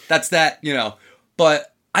that's that.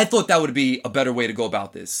 But I thought that would be a better way to go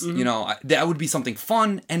about this. Mm-hmm. That would be something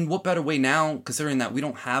fun, and what better way now, considering that we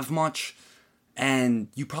don't have much. And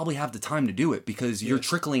you probably have the time to do it because you're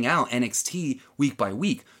trickling out NXT week by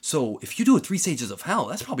week. So if you do a 3 Stages of Hell,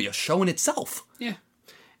 that's probably a show in itself. Yeah.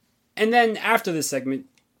 And then after this segment,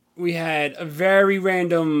 we had a very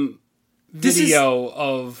random video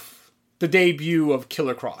of the debut of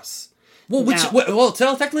Killer Cross. Well,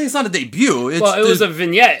 technically it's not a debut. It was a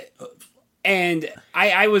vignette. And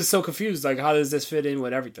I was so confused. Like, how does this fit in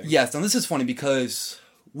with everything? Yes, and this is funny because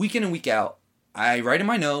week in and week out, I write in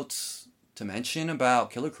my notes to mention about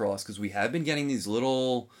Killer Cross, because we have been getting these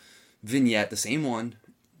little vignette, the same one,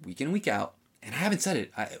 week in and week out, and I haven't said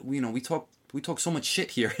it. We talk so much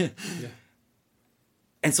shit here. Yeah.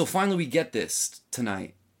 And so finally we get this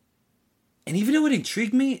tonight. And even though it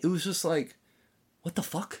intrigued me, it was just like, what the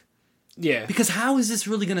fuck? Yeah. Because how is this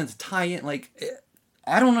really going to tie in? Like,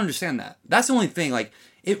 I don't understand that. That's the only thing. Like,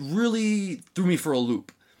 it really threw me for a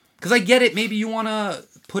loop. Because I get it. Maybe you want to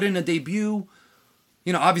put in a debut.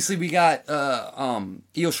 Obviously we got Io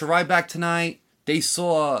Shirai back tonight. They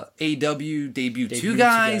saw AEW debut two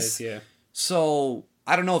guys. Yeah. So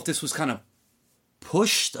I don't know if this was kind of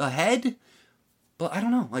pushed ahead, but I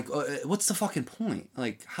don't know. Like, what's the fucking point?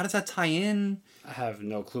 Like, how does that tie in? I have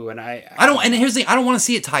no clue, and I don't. And here's the thing: I don't want to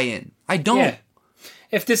see it tie in. I don't. Yeah.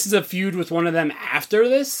 If this is a feud with one of them after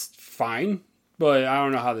this, fine. But I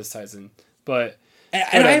don't know how this ties in. But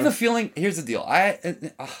and I have a feeling. Here's the deal.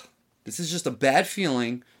 This is just a bad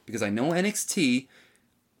feeling because I know NXT.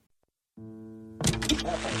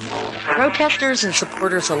 Protesters and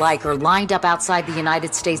supporters alike are lined up outside the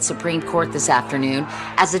United States Supreme Court this afternoon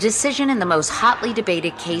as a decision in the most hotly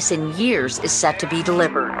debated case in years is set to be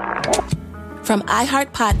delivered. From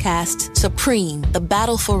iHeart Podcasts, Supreme, The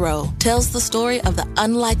Battle for Roe, tells the story of the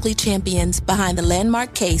unlikely champions behind the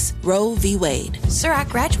landmark case Roe v. Wade. Sir, I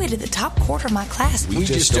graduated the top quarter of my class. We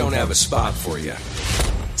just don't have a spot for you.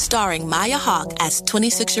 Starring Maya Hawke as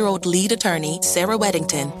 26-year-old lead attorney Sarah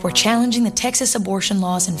Weddington. We're challenging the Texas abortion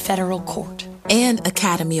laws in federal court. And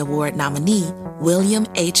Academy Award nominee William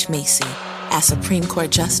H. Macy as Supreme Court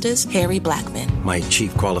Justice Harry Blackmun. My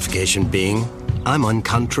chief qualification being, I'm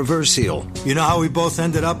uncontroversial. You know how we both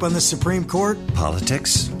ended up on the Supreme Court?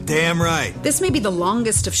 Politics? Damn right. This may be the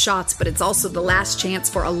longest of shots, but it's also the last chance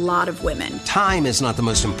for a lot of women. Time is not the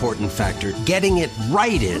most important factor. Getting it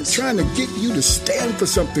right is. I'm trying to get you to stand for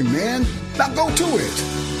something, man. Now go to it.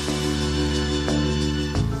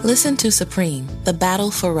 Listen to Supreme, The Battle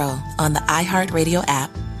for Roe on the iHeartRadio app,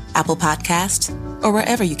 Apple Podcasts, or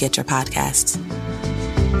wherever you get your podcasts.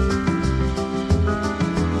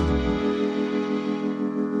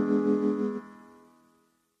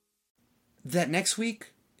 That next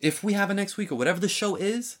week, if we have a next week or whatever the show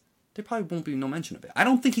is, there probably won't be no mention of it. I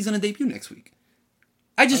don't think he's going to debut next week.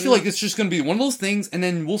 I just feel like it's just going to be one of those things, and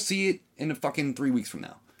then we'll see it in a fucking 3 weeks from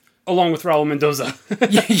now. Along with Raul Mendoza.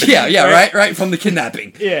 right? From the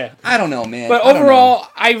kidnapping. Yeah. I don't know, man. But overall,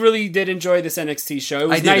 I really did enjoy this NXT show. It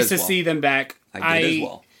was nice to see them back. I did as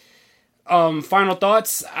well. Final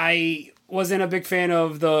thoughts. I wasn't a big fan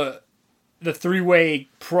of the three-way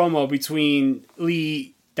promo between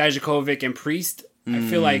Lee, Dijakovic, and Priest. I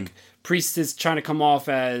feel like Priest is trying to come off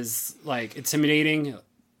as like intimidating,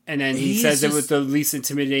 and then he says it with the least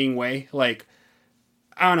intimidating way. Like,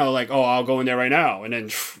 I don't know, like, oh, I'll go in there right now. And then,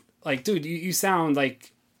 like, dude, you sound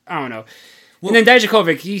like, I don't know. Well, and then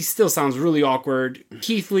Dijakovic, he still sounds really awkward.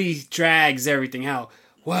 Keith Lee drags everything out.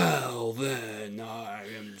 Well, then, I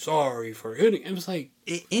am sorry for hitting. It was like,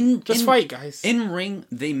 just fight, guys. In ring,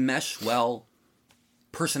 they mesh well.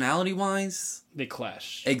 Personality-wise, they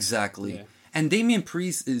clash. Exactly. Yeah. And Damian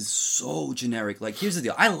Priest is so generic. Like, here's the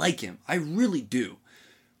deal. I like him. I really do.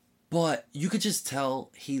 But you could just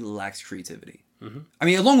tell he lacks creativity. Mm-hmm. I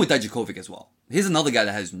mean, along with Dijakovic as well. Here's another guy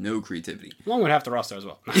that has no creativity. Along with half the roster as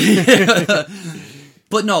well.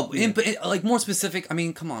 But no, like more specific. I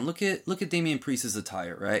mean, come on, look at Damian Priest's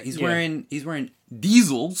attire, right? He's wearing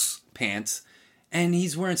Diesel's pants, and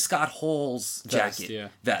he's wearing Scott Hall's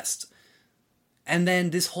vest, and then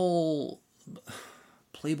this whole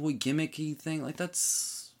Playboy gimmicky thing, like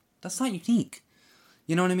that's not unique.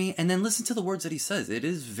 You know what I mean? And then listen to the words that he says. It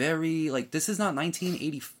is very like this is not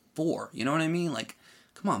 1984. You know what I mean? Like.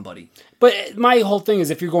 Come on, buddy. But my whole thing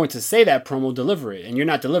is if you're going to say that promo, deliver it. And you're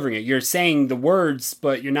not delivering it. You're saying the words,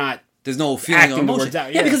 but you're not. There's no feeling or emotion. The words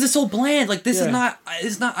out. Yeah, because it's so bland. Like, this is not,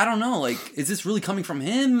 it's not, I don't know. Like, is this really coming from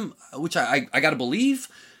him? Which I got to believe.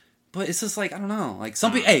 But it's just like, I don't know. Like,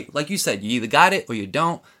 some people, hey, like you said, you either got it or you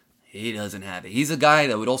don't. He doesn't have it. He's a guy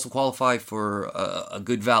that would also qualify for a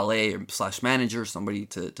good valet / manager, somebody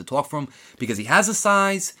to talk for him because he has the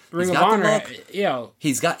size. Ring he's of got Honor, the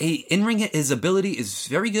look. In ring. His ability is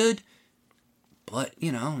very good, but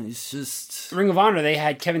you know, it's just Ring of Honor. They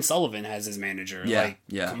had Kevin Sullivan as his manager.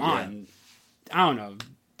 Come on. Yeah. I don't know.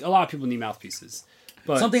 A lot of people need mouthpieces.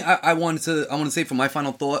 But something I want to say for my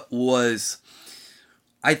final thought was,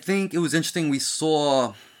 I think it was interesting. We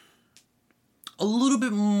saw a little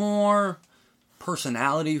bit more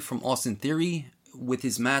personality from Austin Theory with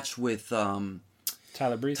his match with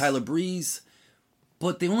Tyler Breeze.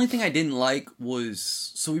 But the only thing I didn't like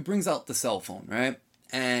was, so he brings out the cell phone, right?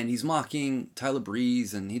 And he's mocking Tyler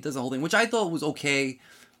Breeze, and he does the whole thing, which I thought was okay.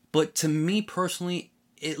 But to me personally,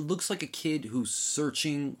 it looks like a kid who's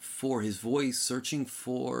searching for his voice, searching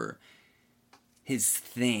for his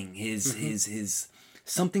thing, his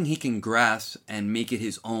something he can grasp and make it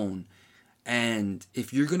his own. And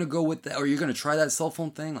if you're going to go with that, or you're going to try that cell phone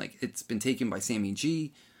thing, like it's been taken by Sammy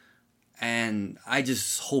G, and I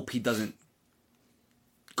just hope he doesn't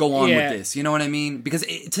go on with this. You know what I mean? Because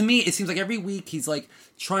to me, it seems like every week he's like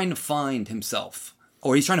trying to find himself,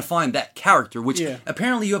 or he's trying to find that character, which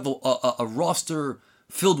apparently you have a roster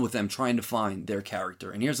filled with them trying to find their character.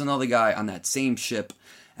 And here's another guy on that same ship,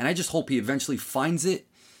 and I just hope he eventually finds it.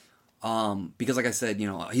 Because like I said, you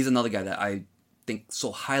know, he's another guy that I think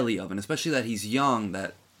so highly of, and especially that he's young,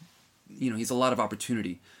 that you know he's a lot of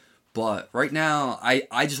opportunity. But right now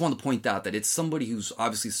I just want to point out that it's somebody who's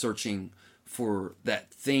obviously searching for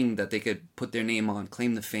that thing that they could put their name on,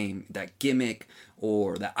 claim the fame, that gimmick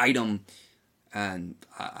or that item, and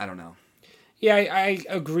I don't know. Yeah, I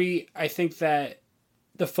agree. I think that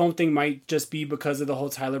the phone thing might just be because of the whole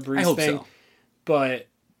Tyler Breeze thing. So. But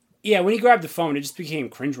yeah, when he grabbed the phone, it just became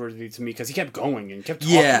cringeworthy to me because he kept going and kept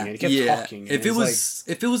talking and he kept talking. If it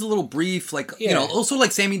was a little brief, like you know, also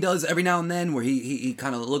like Sammy does every now and then, where he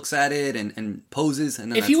kind of looks at it and poses,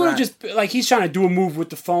 and then if he would have just like he's trying to do a move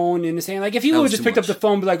with the phone in his hand, like if he would have just picked up the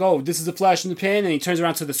phone, and be like, oh, this is a flash in the pan, and he turns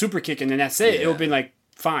around to the super kick, and then that's it. It would have been like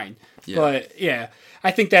fine. Yeah. But yeah,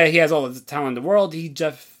 I think that he has all the talent in the world. He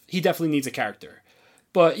definitely needs a character.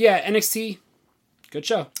 But yeah, NXT. Good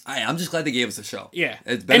show. I'm just glad they gave us a show. Yeah.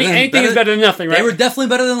 It's anything is better than nothing, right? They were definitely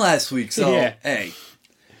better than last week, so hey.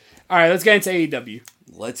 All right, let's get into AEW.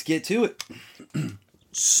 Let's get to it.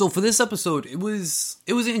 So for this episode, it was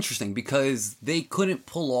interesting because they couldn't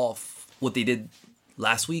pull off what they did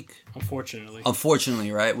last week.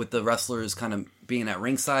 Unfortunately, right? With the wrestlers kind of being at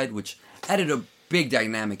ringside, which added a big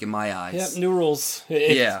dynamic in my eyes. Yep, new rules.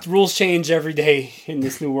 Rules change every day in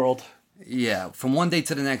this new world. Yeah, from one day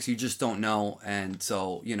to the next, you just don't know, and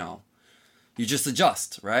so, you know, you just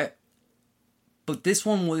adjust, right? But this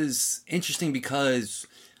one was interesting because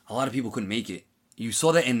a lot of people couldn't make it. You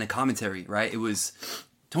saw that in the commentary, right? It was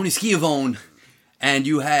Tony Schiavone, and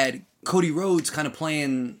you had Cody Rhodes kind of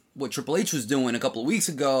playing what Triple H was doing a couple of weeks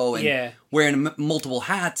ago, and wearing multiple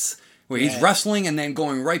hats, where he's wrestling and then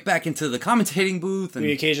going right back into the commentating booth. And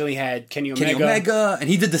we occasionally had Kenny Omega. And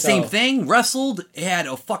he did the same thing, wrestled, he had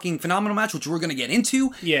a fucking phenomenal match, which we're going to get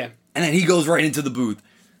into. Yeah. And then he goes right into the booth.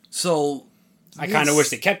 So I kind of wish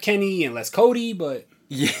they kept Kenny and less Cody, but...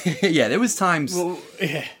 Yeah, there was times... Well,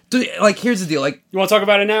 yeah. Dude, like, here's the deal. Like, you want to talk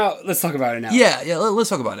about it now? Let's talk about it now. Yeah, let's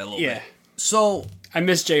talk about it a little bit. So... I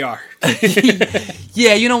miss JR.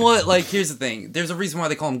 Yeah, you know what? Like, here's the thing. There's a reason why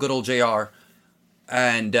they call him good old JR.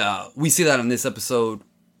 And we see that in this episode.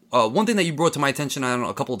 one thing that you brought to my attention, I don't know,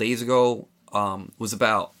 a couple of days ago, was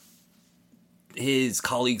about his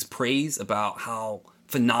colleagues' praise about how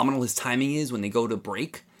phenomenal his timing is when they go to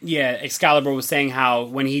break. Yeah, Excalibur was saying how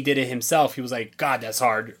when he did it himself, he was like, God, that's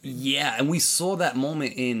hard. Yeah, and we saw that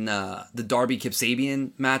moment in the Darby-Kip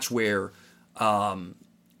Sabian match where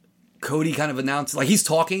Cody kind of announced, like, he's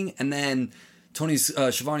talking, and then Tony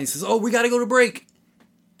Schiavone says, oh, we got to go to break.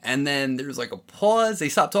 And then there's like a pause, they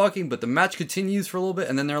stop talking, but the match continues for a little bit,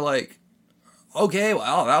 and then they're like, okay,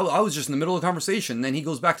 well, I was just in the middle of the conversation. And then he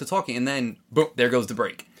goes back to talking, and then, boom, there goes the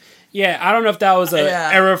break. Yeah, I don't know if that was an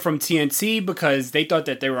error from TNT because they thought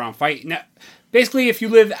that they were on Fight. Now, basically, if you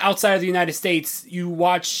live outside of the United States, you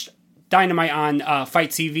watch Dynamite on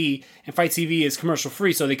Fight TV, and Fight TV is commercial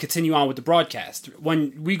free, so they continue on with the broadcast.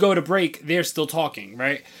 When we go to break, they're still talking,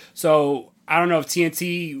 right? So I don't know if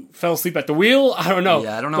TNT fell asleep at the wheel. I don't know.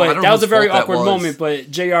 Yeah, I don't know. But I don't that know was a very whose fault awkward that was. moment,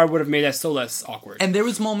 but JR would have made that still less awkward. And there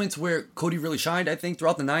was moments where Cody really shined, I think,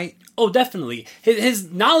 throughout the night. Oh, definitely.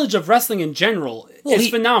 His knowledge of wrestling in general is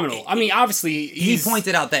phenomenal. I mean, obviously, he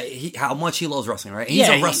pointed out that how much he loves wrestling, right? He's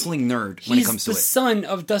a wrestling nerd when it comes to it. He's the son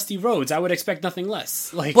of Dusty Rhodes. I would expect nothing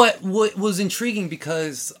less. But what was intriguing,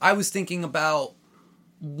 because I was thinking about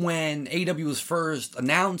when AEW was first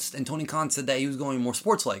announced and Tony Khan said that he was going more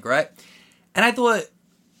sports-like, right? And I thought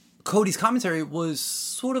Cody's commentary was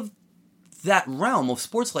sort of that realm of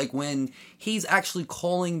sports-like when he's actually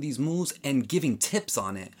calling these moves and giving tips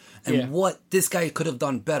on it and what this guy could have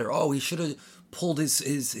done better. Oh, he should have pulled his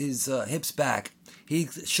hips back. He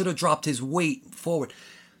should have dropped his weight forward.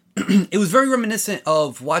 It was very reminiscent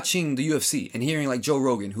of watching the UFC and hearing like Joe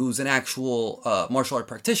Rogan, who's an actual martial art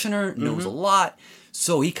practitioner, knows a lot.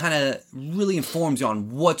 So he kind of really informs you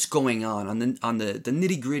on what's going on the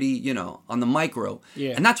nitty gritty, you know, on the micro.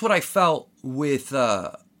 Yeah. And that's what I felt with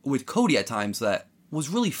Cody at times. That was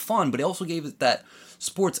really fun, but it also gave it that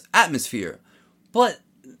sports atmosphere. But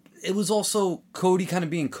it was also Cody kind of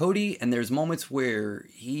being Cody, and there's moments where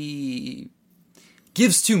he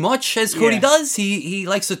gives too much, as Cody does. He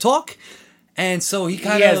likes to talk. And so he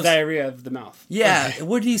has diarrhea of the mouth. Yeah.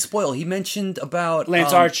 What did he spoil? He mentioned about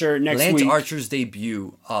Lance Archer next week. Lance Archer's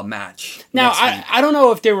debut match. Now, I don't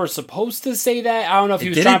know if they were supposed to say that. I don't know if he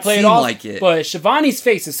was trying to play it off. Like it. But Shivani's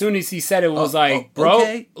face, as soon as he said it, was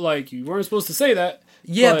bro, like, you weren't supposed to say that.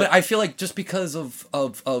 Yeah, but I feel like just because of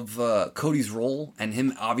Cody's role and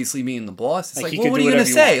him obviously being the boss, it's like what are you going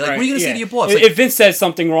to say? Like, what are you going to say to your boss? Like, if Vince says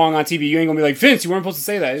something wrong on TV, you ain't going to be like, Vince, you weren't supposed to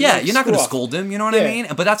say that. Yeah, like, you're not going to scold him, you know what I mean?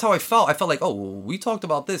 But that's how I felt. I felt like, oh, well, we talked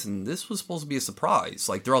about this, and this was supposed to be a surprise,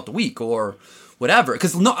 like, throughout the week or whatever.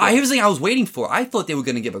 Because here's the thing I was waiting for. I thought they were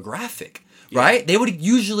going to give a graphic, right? They would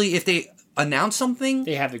usually, if they announce something,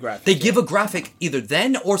 they have the graphic. They give a graphic either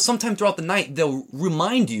then or sometime throughout the night. They'll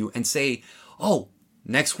remind you and say, oh,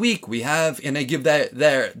 next week we have, and they give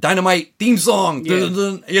their Dynamite theme song,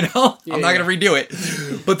 you know? I'm not going to redo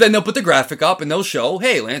it. But then they'll put the graphic up and they'll show,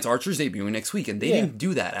 hey, Lance Archer's debuting next week. And they didn't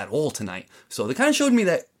do that at all tonight. So they kind of showed me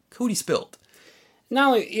that Cody spilled. Not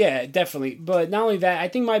only, definitely. But not only that, I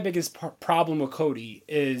think my biggest problem with Cody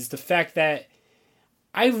is the fact that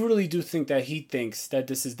I really do think that he thinks that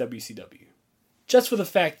this is WCW. Just for the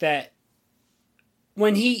fact that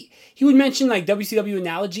when he would mention like WCW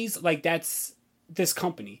analogies, like that's this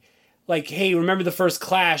company. Like, hey, remember the first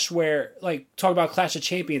Clash where, like, talk about Clash of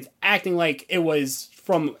Champions, acting like it was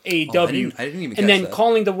from AEW. I didn't even catch and then that.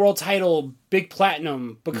 calling the world title Big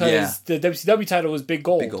Platinum because the WCW title was Big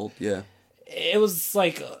Gold. Big Gold, yeah. It was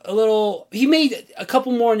like a little... He made a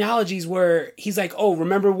couple more analogies where he's like, oh,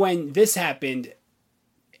 remember when this happened?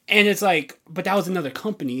 And it's like, but that was another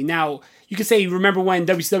company. Now, you could say, remember when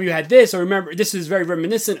WCW had this, or remember, this is very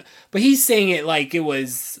reminiscent. But he's saying it like it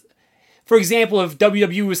was... For example, if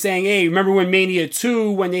WWE was saying, hey, remember when Mania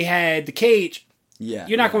 2, when they had the cage? Yeah.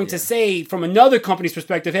 You're not going to say, from another company's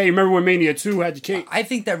perspective, hey, remember when Mania 2 had the cage? I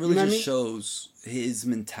think that really just shows his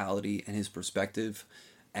mentality and his perspective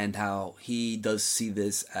and how he does see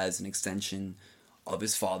this as an extension of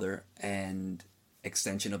his father and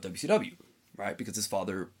extension of WCW, right? Because his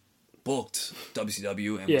father booked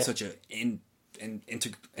WCW and was such an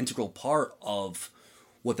integral part of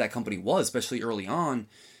what that company was, especially early on.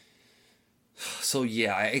 So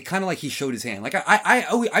yeah, it kind of like he showed his hand. Like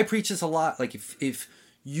I preach this a lot. Like if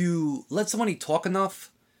you let somebody talk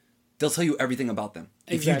enough, they'll tell you everything about them.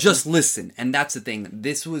 Exactly. If you just listen, and that's the thing.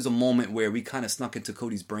 This was a moment where we kind of snuck into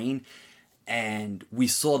Cody's brain, and we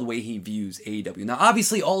saw the way he views AEW. Now,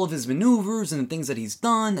 obviously, all of his maneuvers and the things that he's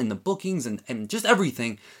done, and the bookings, and just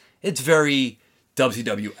everything, it's very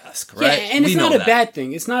WCW-esque, right? Yeah, and it's not a bad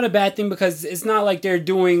thing. It's not a bad thing because it's not like they're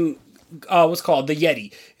doing what's called the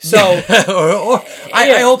Yeti. So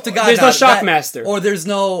I hope to God there's no Shockmaster, or there's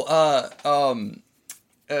no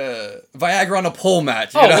Viagra on a pole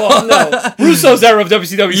match. You know? Well, no. Russo's era of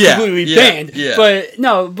WCW is completely banned. Yeah. But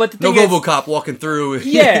the thing is, RoboCop walking through.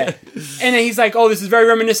 Yeah, and then he's like, "Oh, this is very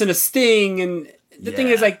reminiscent of Sting," and the thing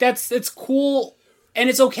is, like, it's cool and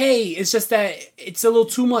it's okay. It's just that it's a little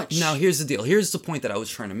too much. Now, here's the deal. Here's the point that I was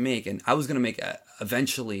trying to make, and I was going to make it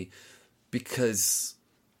eventually, because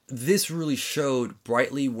this really showed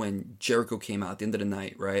brightly when Jericho came out at the end of the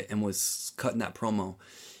night, right, and was cutting that promo.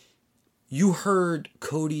 You heard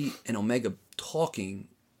Cody and Omega talking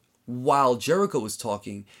while Jericho was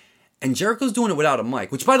talking, and Jericho's doing it without a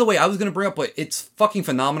mic, which, by the way, I was going to bring up, but it's fucking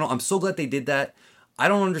phenomenal. I'm so glad they did that. I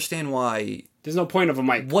don't understand why. There's no point of a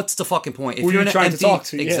mic. What's the fucking point? Who are you trying to talk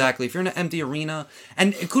to? Exactly. If you're in an empty arena,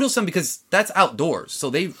 and kudos to them because that's outdoors, so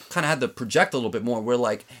they kind of had to project a little bit more, where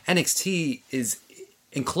like NXT is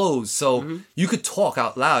enclosed, so you could talk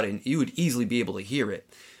out loud and you would easily be able to hear it.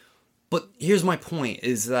 But here's my point,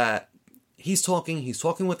 is that he's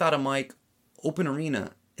talking without a mic, open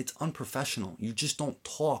arena, it's unprofessional. You just don't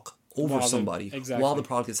talk over somebody while the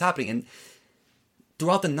product is happening. And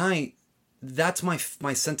throughout the night, that's my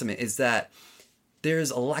sentiment, is that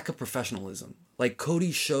there's a lack of professionalism. Like,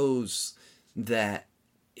 Cody shows that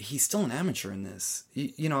he's still an amateur in this.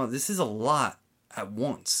 You know, this is a lot at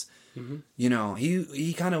once. You know,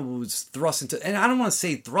 he kind of was thrust into, and I don't want to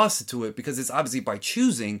say thrust into it because it's obviously by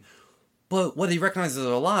choosing, but what he recognizes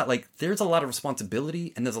a lot, like, there's a lot of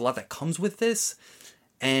responsibility and there's a lot that comes with this.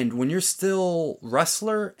 And when you're still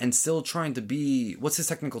wrestler and still trying to be, what's his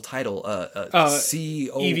technical title?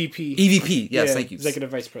 CEO? EVP. EVP, yes, thank you.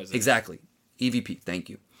 Executive Vice President. Exactly. EVP, thank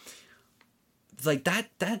you. Like,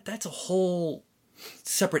 that's a whole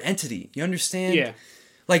separate entity. You understand? Yeah.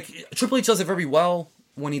 Like, Triple H does it very well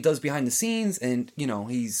when he does behind the scenes, and, you know,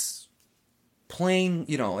 he's playing,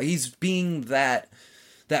 you know, he's being that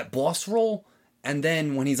boss role, and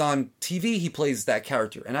then when he's on TV, he plays that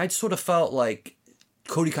character. And I sort of felt like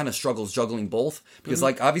Cody kind of struggles juggling both, because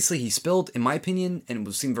like, obviously he spilled, in my opinion, and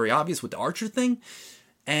it seemed very obvious with the Archer thing,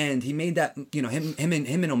 and he made that, you know, him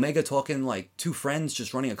and Omega talking like two friends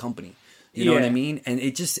just running a company. You know what I mean? And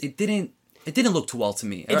it didn't look too well to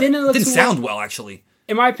me. It didn't sound well, actually.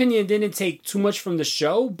 In my opinion, it didn't take too much from the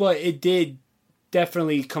show, but it did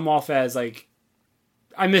definitely come off as like,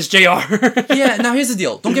 I miss JR. Yeah, now here's the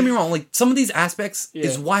deal. Don't get me wrong. Like, some of these aspects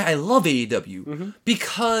is why I love AEW.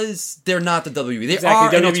 Because they're not the WWE. They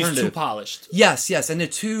are an alternative. Too polished. Yes, and they're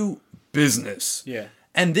too business. Yeah.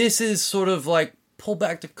 And this is sort of like, pull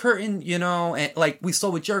back the curtain, you know, and like we saw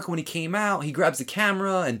with Jericho when he came out, he grabs the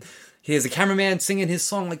camera and he has a cameraman singing his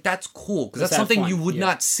song. Like, that's cool, because that's something you would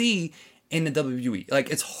not see in the WWE.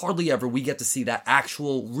 Like, it's hardly ever we get to see that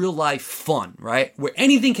actual real life fun, right? Where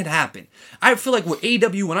anything can happen. I feel like with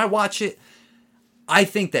AEW, when I watch it, I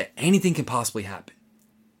think that anything can possibly happen.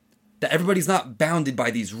 That everybody's not bounded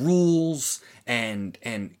by these rules and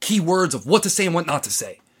keywords of what to say and what not to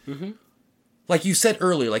say. Like you said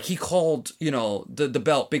earlier, like he called, you know, the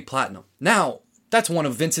belt Big Platinum. Now, that's one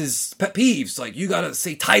of Vince's pet peeves. Like, you gotta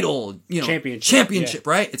say title, you know, championship,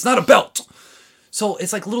 right? It's not a belt. So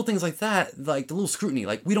it's like little things like that, like the little scrutiny,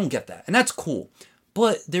 like we don't get that. And that's cool.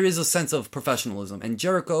 But there is a sense of professionalism. And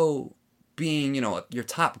Jericho being, you know, your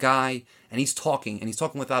top guy, and he's talking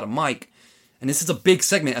without a mic. And this is a big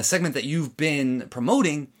segment, a segment that you've been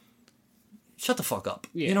promoting. Shut the fuck up.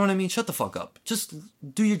 Yeah. You know what I mean? Shut the fuck up. Just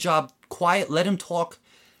do your job, quiet, let him talk.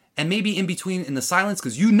 And maybe in between, in the silence,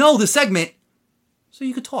 because you know the segment, so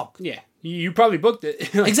you could talk. Yeah. You probably booked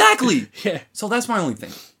it. Exactly. Yeah. So that's my only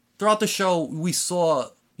thing. Throughout the show, we saw,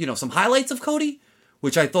 you know, some highlights of Cody,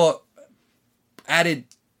 which I thought added,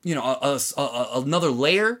 you know, another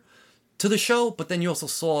layer to the show. But then you also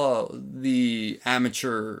saw the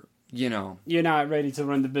amateur, you know. You're not ready to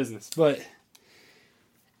run the business. But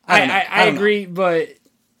I agree. But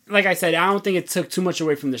like I said, I don't think it took too much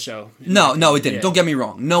away from the show. No, it didn't. Yeah. Don't get me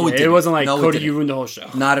wrong. No, it didn't. It wasn't like, Cody, you ruined the whole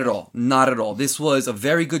show. Not at all. Not at all. This was a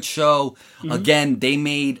very good show. Again, they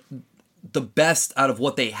made the best out of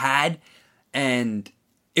what they had, and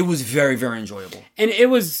it was very, very enjoyable. And it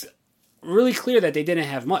was really clear that they didn't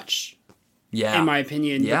have much, in my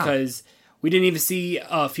opinion, because we didn't even see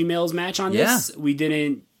a females match on this. We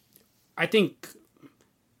didn't, I think,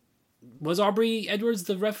 was Aubrey Edwards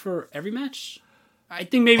the ref for every match? I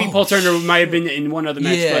think maybe Paul Turner might have been in one other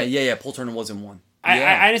match. Yeah, Paul Turner was in one.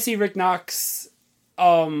 I didn't see Rick Knox.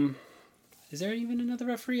 Is there even another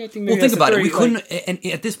referee? I think. Well, think about it. We couldn't, and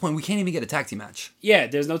at this point, we can't even get a tag team match. Yeah,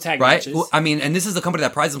 there's no tag right? matches. Well, I mean, and this is a company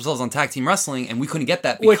that prides themselves on tag team wrestling, and we couldn't get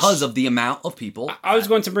that because of the amount of people. I was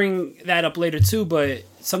going to bring that up later too, but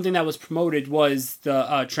something that was promoted was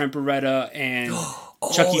the Trent Beretta and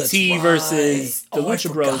Chucky T versus the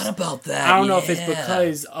Lucha Bros. I forgot about that. I don't know if it's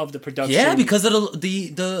because of the production. Yeah, because of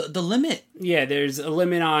the limit. Yeah, there's a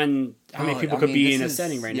limit on how many people could be in a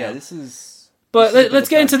setting right now. Yeah, this is. But let's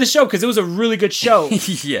get into the show because it was a really good show.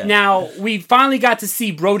 Yeah. Now, we finally got to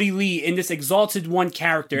see Brody Lee in this Exalted One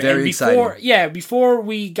character. Very exciting. Yeah, before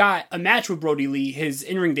we got a match with Brody Lee, his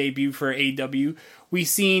in-ring debut for AEW, we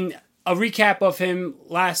seen a recap of him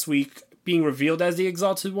last week being revealed as the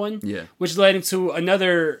Exalted One. Yeah. Which led into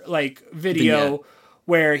another video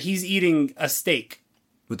where he's eating a steak.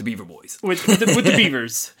 With the Beaver Boys. With the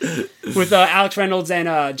Beavers. With Alex Reynolds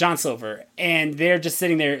and John Silver. And they're just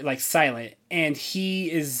sitting there like silent. And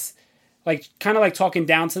he is like kind of like talking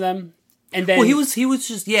down to them. And then he was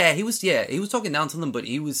talking down to them, but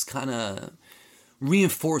he was kind of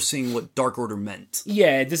reinforcing what Dark Order meant.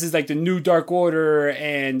 Yeah, this is like the new Dark Order,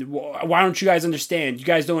 and why don't you guys understand? You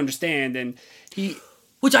guys don't understand. And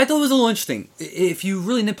which I thought was a little interesting. If you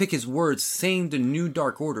really nitpick his words, saying the new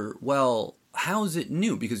Dark Order, well, how is it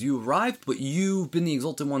new? Because you arrived, but you've been the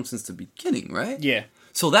Exalted One since the beginning, right? Yeah.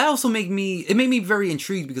 So that also made me very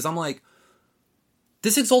intrigued because I'm like,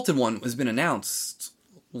 this Exalted One has been announced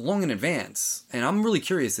long in advance, and I'm really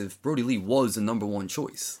curious if Brody Lee was the number one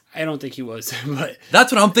choice. I don't think he was, but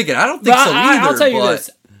that's what I'm thinking. I don't think so either. I'll tell you this.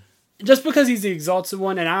 Just because he's the Exalted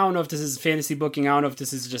One, and I don't know if this is fantasy booking, I don't know if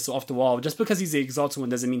this is just off the wall, just because he's the Exalted One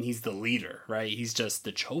doesn't mean he's the leader, right? He's just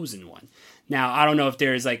the chosen one. Now, I don't know if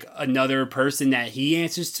there's like another person that he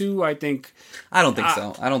answers to. I don't think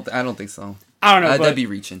so. I don't think so. I don't know. That'd be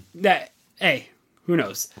reaching. Hey, who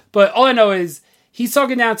knows? But all I know is he's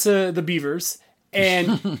talking down to the Beavers,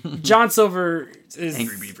 and John Silver is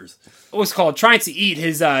Angry Beavers. What's called trying to eat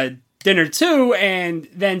his dinner too, and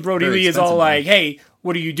then Brody Lee is all like, "Hey,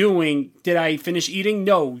 what are you doing? Did I finish eating?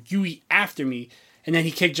 No, you eat after me." And then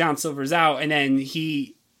he kicked John Silver's out, and then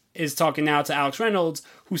he is talking now to Alex Reynolds,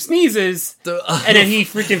 who sneezes, and then he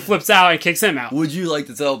freaking flips out and kicks him out. Would you like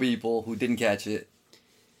to tell people who didn't catch it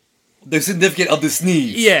the significance of the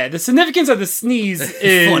sneeze? Yeah, the significance of the sneeze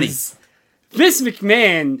is funny. Vince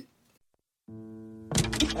McMahon.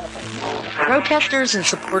 Protesters and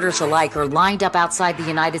supporters alike are lined up outside the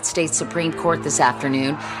United States Supreme Court this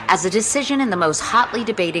afternoon as a decision in the most hotly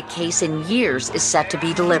debated case in years is set to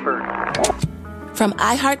be delivered. From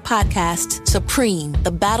iHeart Podcast, Supreme,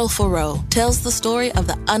 The Battle for Roe, tells the story of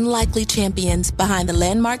the unlikely champions behind the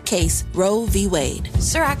landmark case Roe v. Wade.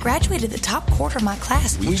 Sir, I graduated the top quarter of my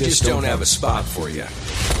class. We just don't have a spot for you.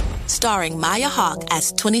 Starring Maya Hawke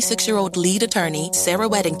as 26-year-old lead attorney Sarah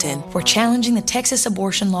Weddington. We're challenging the Texas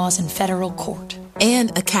abortion laws in federal court.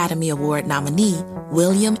 And Academy Award nominee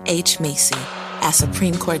William H. Macy as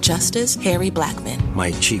Supreme Court Justice Harry Blackmun.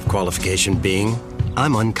 My chief qualification being,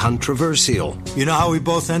 I'm uncontroversial. You know how we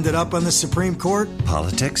both ended up on the Supreme Court?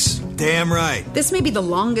 Politics? Damn right. This may be the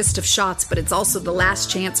longest of shots, but it's also the last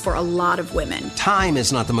chance for a lot of women. Time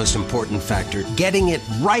is not the most important factor. Getting it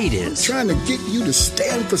right is. I'm trying to get you to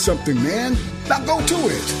stand for something, man. Now go to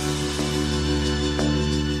it.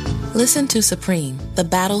 Listen to Supreme, The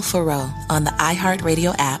Battle for Roe on the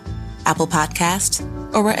iHeartRadio app, Apple Podcasts,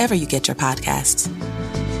 or wherever you get your podcasts.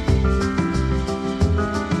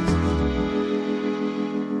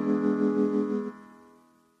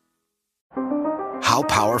 How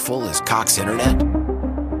powerful is Cox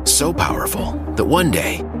Internet? So powerful that one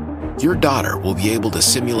day, your daughter will be able to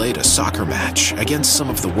simulate a soccer match against some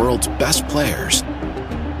of the world's best players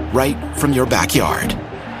right from your backyard.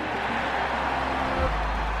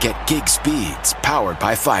 Get gig speeds powered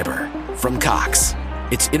by fiber from Cox.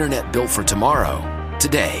 It's internet built for tomorrow,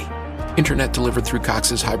 today. Internet delivered through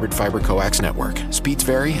Cox's hybrid fiber coax network. Speeds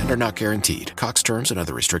vary and are not guaranteed. Cox terms and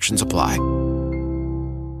other restrictions apply.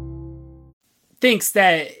 Thinks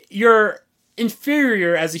that you're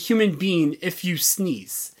inferior as a human being if you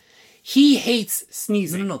sneeze. He hates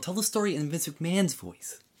sneezing. No. Tell the story in Vince McMahon's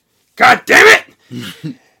voice. God damn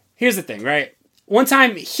it! Here's the thing, right? One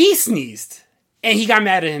time he sneezed and he got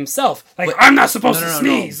mad at himself. Like, I'm not supposed to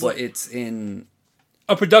sneeze. No, but it's in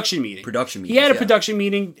a production meeting. He had a production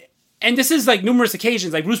meeting, and this is like numerous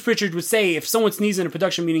occasions. Like Bruce Pritchard would say, if someone sneezes in a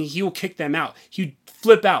production meeting, he will kick them out. He'd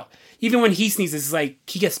flip out. Even when he sneezes, it's like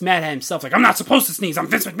he gets mad at himself. Like, I'm not supposed to sneeze. I'm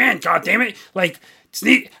Vince McMahon. God damn it! Like,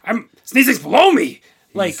 sneezing's below me.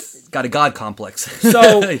 Like, he's got a god complex.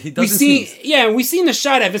 So he we seen the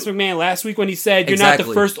shot at Vince McMahon last week when he said, "You're not the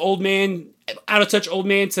first out of touch old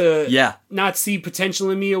man to not see potential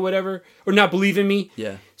in me or whatever, or not believe in me."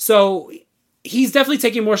 Yeah. So he's definitely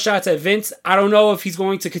taking more shots at Vince. I don't know if he's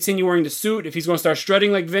going to continue wearing the suit, if he's going to start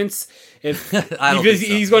strutting like Vince, if I don't think so.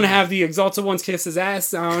 He's going to have the Exalted Ones kiss his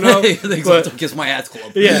ass. I don't know. The Exalted kiss my ass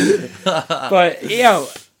club. Yeah. But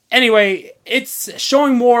anyway, it's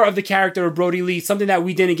showing more of the character of Brody Lee, something that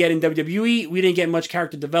we didn't get in WWE. We didn't get much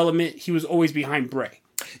character development. He was always behind Bray.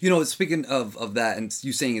 Speaking of that, and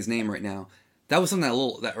you saying his name right now, that was something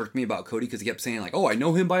that irked me about Cody, because he kept saying, like, "Oh, I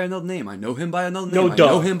know him by another name. I know him by another name. I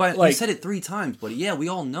know him by..." He said it 3 times, but yeah, we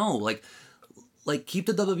all know. Like keep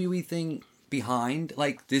the WWE thing behind.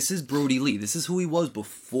 Like, this is Brody Lee. This is who he was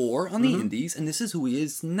before on the Indies, and this is who he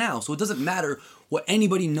is now. So it doesn't matter what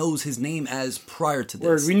anybody knows his name as prior to this.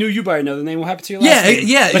 Word, we knew you by another name. What happened to your last name?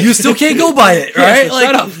 Yeah, you still can't go by it, right?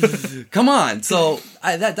 Shut up. Come on. So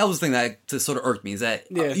that was the thing that just sort of irked me, is that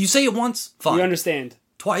you say it once, fine. You understand.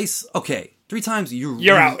 Twice, okay. 3 times,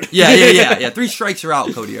 you're out. Yeah. 3 strikes, you're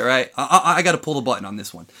out, Cody, all right? I got to pull the button on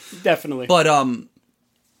this one. Definitely. But,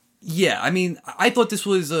 I mean, I thought this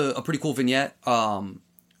was a pretty cool vignette,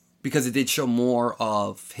 because it did show more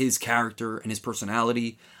of his character and his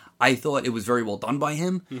personality. I thought it was very well done by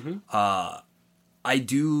him. Mm-hmm. I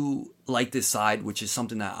do like this side, which is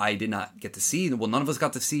something that I did not get to see. Well, none of us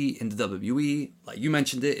got to see in the WWE. Like you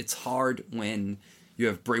mentioned it, it's hard when you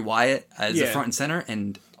have Bray Wyatt as the front and center,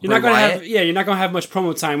 and you're not gonna have much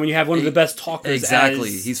promo time when you have one of the best talkers. Exactly,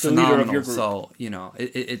 as he's the phenomenal. leader of your group. So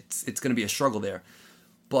it's going to be a struggle there.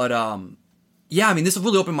 But I mean, this has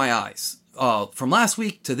really opened my eyes. From last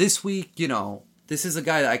week to this week, this is a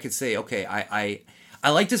guy that I could say, okay, I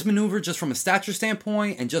like this maneuver just from a stature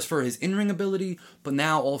standpoint and just for his in-ring ability, but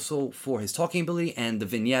now also for his talking ability and the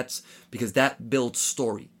vignettes, because that builds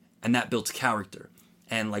story and that builds character.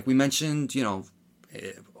 And like we mentioned,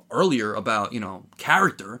 earlier about,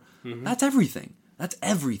 character, that's everything. That's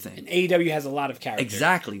everything. And AEW has a lot of character.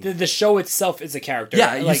 Exactly. The show itself is a character.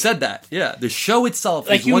 Yeah, you said that. Yeah, the show itself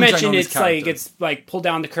like is you one mentioned, ginormous character. it's like pull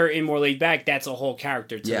down the curtain, more laid back. That's a whole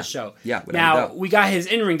character to the show. Yeah. Now, we got his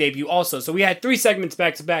in-ring debut also. So we had 3 segments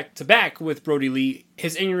back to back with Brody Lee.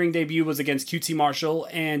 His in-ring debut was against QT Marshall,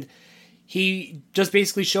 and he just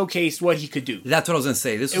basically showcased what he could do. That's what I was going to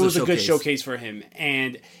say. It was a good showcase for him.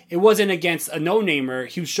 And it wasn't against a no-namer.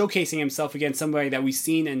 He was showcasing himself against somebody that we've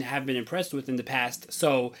seen and have been impressed with in the past.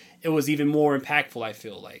 So it was even more impactful, I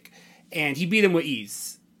feel like. And he beat him with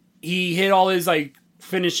ease. He hit all his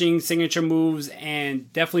finishing signature moves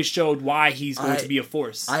and definitely showed why he's going to be a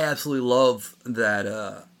force. I absolutely love that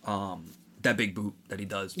that big boot that he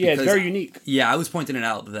does. Yeah, it's very unique. Yeah, I was pointing it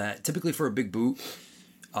out that typically for a big boot,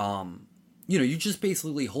 you just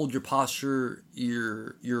basically hold your posture,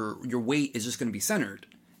 your weight is just going to be centered.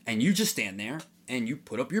 And you just stand there, and you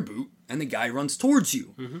put up your boot, and the guy runs towards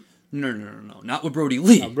you. Mm-hmm. No. Not with Brody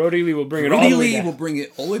Lee. No, Brody Lee will bring it all the way back. Brody Lee will bring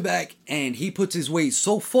it all the way back, and he puts his weight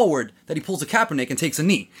so forward that he pulls a Kaepernick and takes a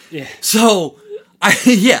knee. Yeah. So,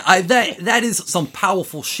 that is some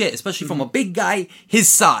powerful shit, especially from a big guy his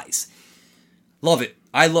size. Love it.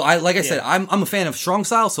 Like I said, I'm a fan of strong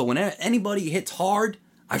style, so when anybody hits hard,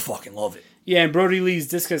 I fucking love it. Yeah, and Brody Lee's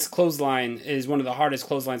discus clothesline is one of the hardest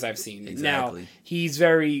clotheslines I've seen. Exactly. Now, he's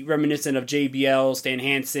very reminiscent of JBL, Stan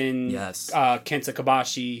Hansen, Kenta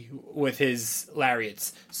Kobashi with his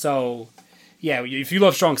lariats. So, yeah, if you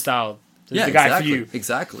love strong style, this is the guy for you.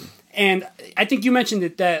 Exactly. And I think you mentioned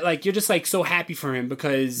it that you're just so happy for him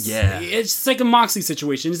because it's like a Moxley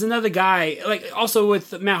situation. There's another guy, also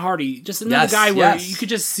with Matt Hardy, just another guy where you could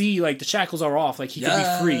just see the shackles are off, he could be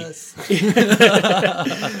free.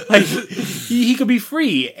 he could be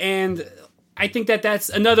free, and I think that's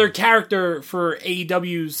another character for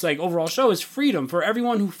AEW's overall show is freedom for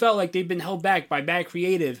everyone who felt like they've been held back by bad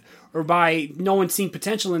creative or by no one seeing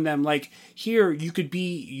potential in them. Here you could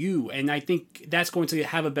be you, and I think that's going to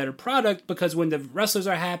have a better product because when the wrestlers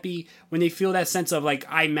are happy, when they feel that sense of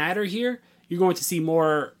I matter here, you're going to see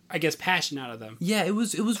more, I guess, passion out of them. Yeah, it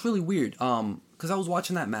was really weird because I was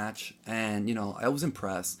watching that match and I was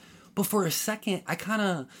impressed. But for a second, I kind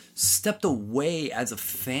of stepped away as a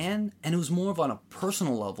fan, and it was more of on a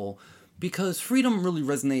personal level because freedom really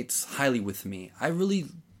resonates highly with me. I really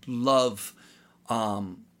love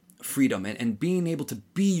freedom and being able to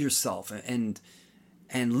be yourself and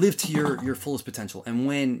live to your fullest potential. And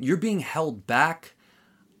when you're being held back,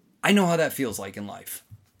 I know how that feels like in life.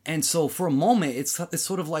 And so for a moment, it's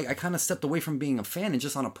sort of I kind of stepped away from being a fan and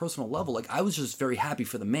just on a personal level, I was just very happy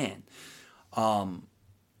for the man.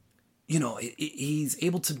 He's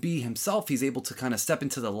able to be himself. He's able to kind of step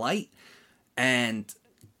into the light. And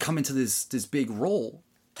come into this big role.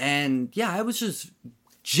 And yeah, I was just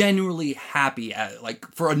genuinely happy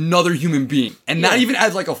for another human being, and not even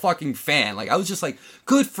as like a fucking fan. Like I was just like,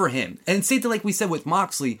 good for him. And same thing like we said with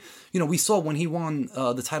Moxley, we saw when he won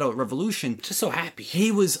the title at Revolution, just so happy.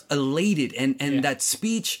 He was elated, and that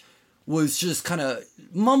speech was just kind of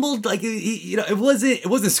mumbled, like it wasn't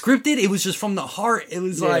scripted. It was just from the heart. It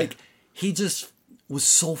was like he just was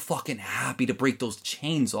so fucking happy to break those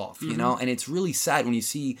chains off, and it's really sad when you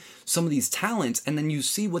see some of these talents and then you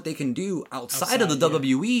see what they can do outside of the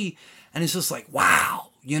WWE, and it's just like, wow,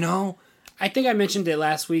 I think I mentioned it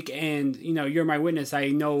last week, and you're my witness. I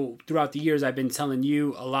know throughout the years I've been telling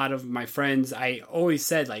you, a lot of my friends, I always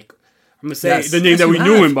said, like, I'm going to say the name that we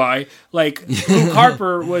knew him by. Like, Luke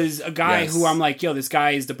Harper was a guy who I'm like, yo, this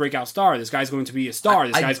guy is the breakout star. This guy's going to be a star.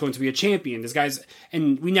 This guy's going to be a champion.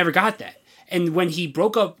 And we never got that. And when he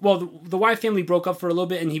broke up, the Wyatt family broke up for a little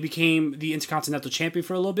bit, and he became the Intercontinental Champion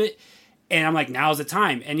for a little bit. And I'm like, now's the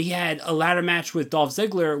time. And he had a ladder match with Dolph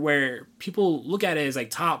Ziggler where people look at it as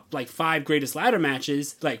like top 5 greatest ladder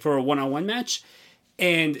matches, like for a one-on-one match.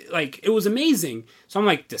 And like, it was amazing. So I'm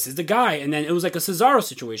like, this is the guy. And then it was like a Cesaro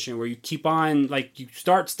situation where you keep on, like, you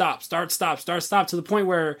start, stop to the point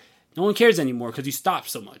where no one cares anymore because you stop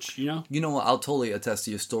so much, You know what? I'll totally attest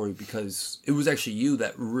to your story because it was actually you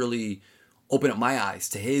that really opened up my eyes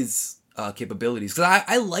to his capabilities. Because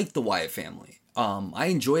I liked the Wyatt family. I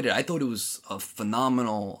enjoyed it. I thought it was a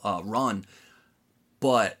phenomenal run.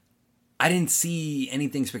 But I didn't see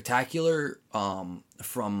anything spectacular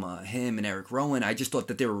from him and Eric Rowan. I just thought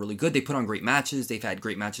that they were really good. They put on great matches. They've had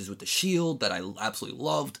great matches with The Shield that I absolutely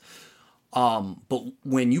loved. But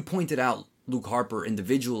when you pointed out Luke Harper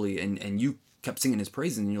individually and you kept singing his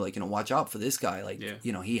praises and you're like, watch out for this guy. Like,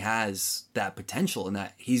 he has that potential and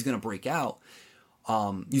that he's going to break out.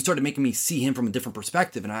 You started making me see him from a different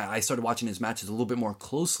perspective. And I started watching his matches a little bit more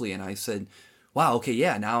closely. And I said, wow, okay,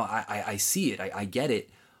 yeah, now I see it. I get it.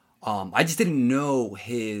 I just didn't know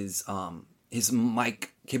his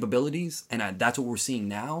mic capabilities, and that's what we're seeing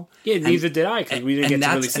now. Yeah, neither did I, because we didn't get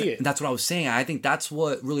to really see it. That's what I was saying. I think that's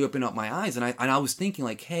what really opened up my eyes, and I was thinking,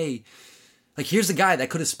 like, hey, like, here's a guy that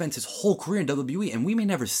could have spent his whole career in WWE, and we may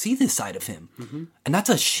never see this side of him. Mm-hmm. And that's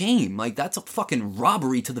a shame. Like, that's a fucking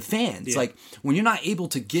robbery to the fans. Yeah. Like, when you're not able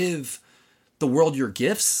to give the world your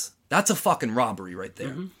gifts, that's a fucking robbery right there.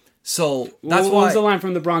 Mm-hmm. So that's what was the line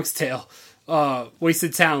from The Bronx Tale?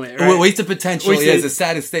 Wasted talent, right? Wasted potential, is the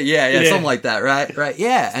saddest thing. Yeah, something like that, right?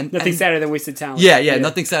 Yeah, and nothing sadder than wasted talent. Yeah,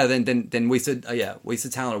 nothing sadder than wasted,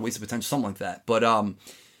 wasted talent or wasted potential, something like that. But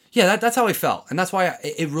that's how I felt, and that's why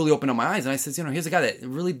it really opened up my eyes. And I said, here's a guy that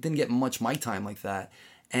really didn't get much mic time like that.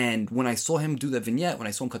 And when I saw him do that vignette, when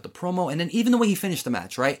I saw him cut the promo, and then even the way he finished the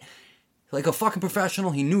match, right? Like a fucking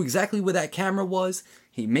professional, he knew exactly where that camera was.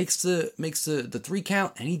 He makes the 3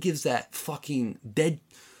 count, and he gives that fucking dead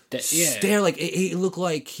stare, like it looked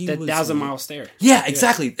like he was 1,000-mile stare. Yeah,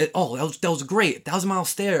 exactly. That was great. 1,000-mile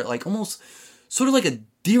stare, like almost sort of like a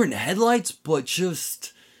deer in the headlights, but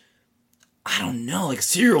just I don't know, like a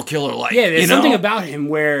serial killer. Like, yeah, there's something about him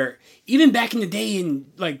where even back in the day in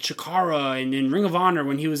like Chikara and in Ring of Honor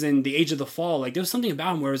when he was in the Age of the Fall, like there was something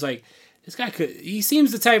about him where it was like, this guy he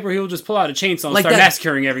seems the type where he'll just pull out a chainsaw and start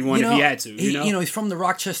massacring everyone if he had to. He's from the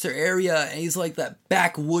Rochester area, and he's like that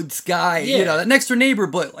backwoods guy, that next door neighbor,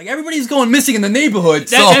 but like everybody's going missing in the neighborhood.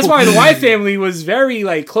 That's why the Wyatt family was very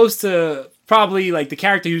like close to probably like the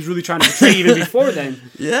character he was really trying to portray even before then.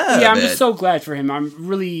 I'm just so glad for him. I'm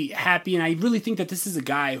really happy, and I really think that this is a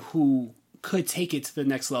guy who could take it to the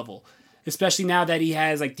next level. Especially now that he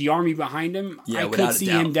has like the army behind him, I could see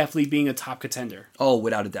him definitely being a top contender. Oh,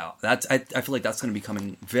 without a doubt. I feel like that's going to be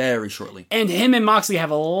coming very shortly. And him and Moxley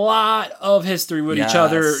have a lot of history with each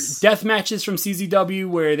other. Death matches from CZW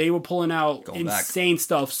where they were pulling out insane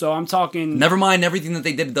stuff. So I'm talking... Never mind everything that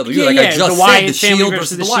they did at WWE. I just said, the Shield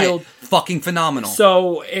versus the Wyatt. Fucking phenomenal.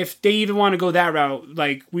 So if they even want to go that route,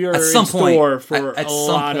 like we are in store for a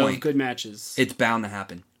lot of good matches. It's bound to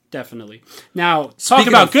happen. Definitely. Now, talk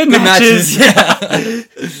about good matches.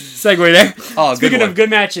 Segue there. Oh, Speaking of good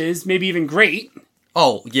matches, maybe even great.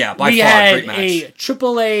 Oh, yeah, by far, great match. We had a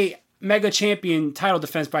AAA Mega Champion title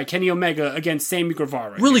defense by Kenny Omega against Sammy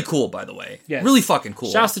Guevara. Really cool, by the way. Yes. Really fucking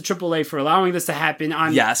cool. Shouts to AAA for allowing this to happen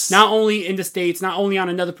on not only in the States, not only on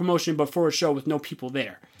another promotion, but for a show with no people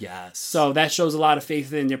there. Yes. So that shows a lot of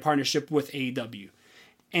faith in their partnership with AEW.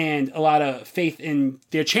 And a lot of faith in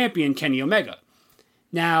their champion, Kenny Omega.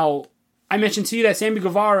 Now, I mentioned to you that Sammy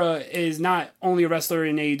Guevara is not only a wrestler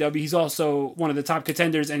in AEW, he's also one of the top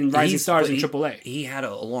contenders and rising stars in AAA. He had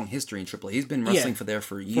a long history in AAA. He's been wrestling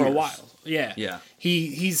for years. For a while. Yeah. Yeah.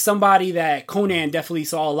 He's somebody that Conan definitely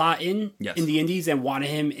saw a lot in the indies and wanted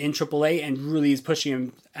him in AAA and really is pushing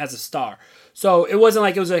him as a star. So it wasn't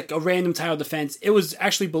like it was like a random title defense. It was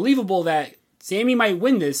actually believable that Sammy might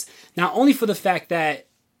win this, not only for the fact that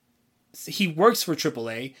he works for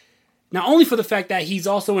AAA, not only for the fact that he's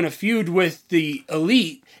also in a feud with the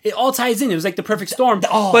Elite. It all ties in. It was like the perfect storm.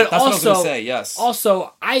 But also, what I was gonna say, yes.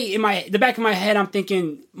 Also, the back of my head, I'm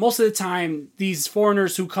thinking most of the time these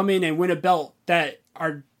foreigners who come in and win a belt that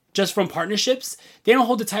are just from partnerships, they don't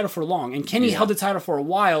hold the title for long. And Kenny held the title for a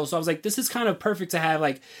while, so I was like, this is kind of perfect to have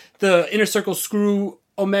like the Inner Circle screw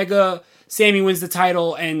Omega. Sammy wins the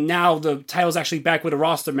title, and now the title's actually back with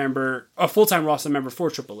a full-time roster member for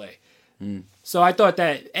AAA. So I thought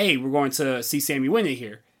that, hey, we're going to see Sammy win it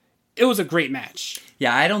here. It was a great match.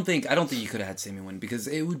 Yeah, I don't think you could have had Sammy win because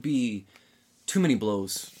it would be too many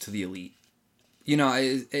blows to the Elite. You know,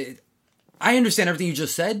 I understand everything you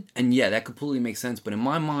just said, and yeah, that completely makes sense. But in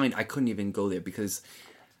my mind, I couldn't even go there because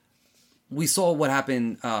we saw what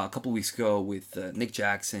happened a couple weeks ago with Nick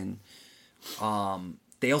Jackson.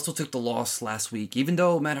 They also took the loss last week, even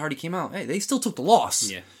though Matt Hardy came out. Hey, they still took the loss.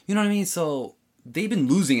 Yeah, you know what I mean. So they've been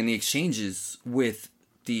losing in the exchanges with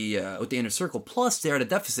the Inner Circle. Plus, they're at a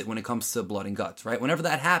deficit when it comes to blood and guts. Right? Whenever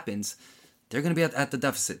that happens, they're going to be at the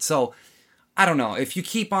deficit. So I don't know if you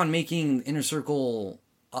keep on making Inner Circle.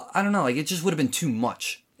 I don't know. Like it just would have been too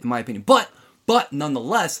much, in my opinion. But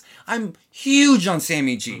nonetheless, I'm huge on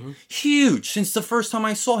Sammy G. Mm-hmm. Huge since the first time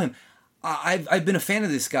I saw him. I've been a fan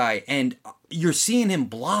of this guy, and you're seeing him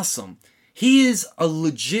blossom. He is a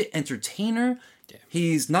legit entertainer. Yeah.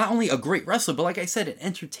 He's not only a great wrestler, but like I said, an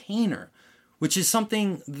entertainer, which is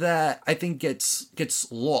something that I think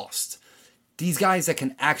gets lost. These guys that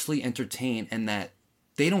can actually entertain and that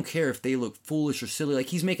they don't care if they look foolish or silly. Like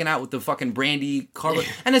he's making out with the fucking Brandy Carla.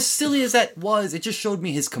 And as silly as that was, it just showed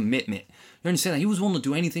me his commitment. You understand that? He was willing to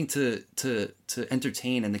do anything to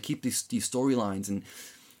entertain and to keep these storylines. And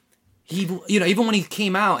he, you know, even when he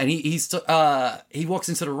came out and he walks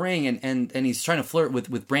into the ring and he's trying to flirt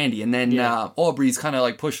with Brandy, and then Aubrey's kind of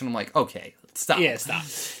like pushing him like, okay, stop. Yeah, stop.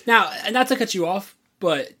 Now, not to cut you off,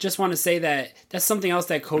 but just want to say that that's something else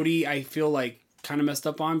that Cody, I feel like, kind of messed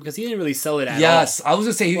up on because he didn't really sell it at all. Yes, I was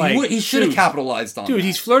going to say, like, he should have capitalized on that. Dude,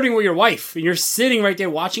 he's flirting with your wife, and you're sitting right there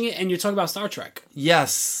watching it, and you're talking about Star Trek.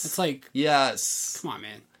 Yes. It's like... Yes. Come on,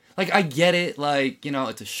 man. Like, I get it, like, you know,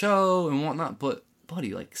 it's a show and whatnot, but,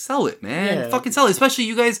 buddy, like, sell it, man. Yeah. Fucking sell it. Especially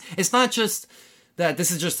you guys, it's not just that this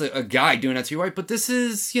is just a guy doing that to you, right? But this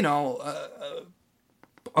is, you know...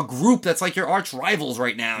 a group that's like your arch rivals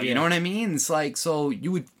right now, you know what I mean? It's like, so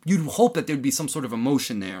you'd hope that there'd be some sort of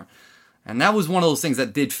emotion there. And that was one of those things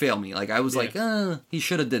that did fail me. Like, I was like, he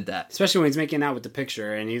should have did that. Especially when he's making out with the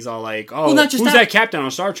picture, and he's all like, oh, well, who's that captain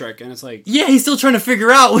on Star Trek? And it's like... Yeah, he's still trying to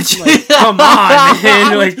figure out which... Like, come on,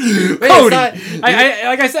 man. Like, Cody,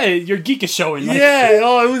 like I said, your geek is showing. Like,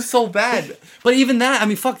 it was so bad. But even that, I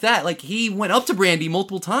mean, fuck that. Like, he went up to Brandy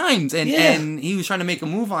multiple times, and he was trying to make a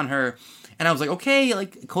move on her. And I was like, okay,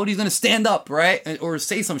 like, Cody's going to stand up, right? Or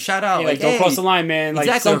say some shout out. Yeah, like, don't cross the line, man.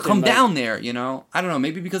 Exactly, or come down there, you know? I don't know.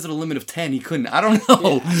 Maybe because of the limit of 10, he couldn't. I don't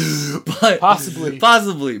know. Yeah. But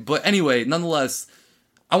Possibly. But anyway, nonetheless,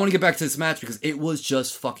 I want to get back to this match because it was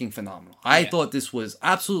just fucking phenomenal. I thought this was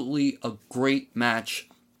absolutely a great match.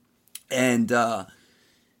 And,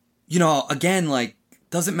 you know, again, like,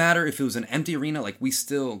 doesn't matter if it was an empty arena. Like, we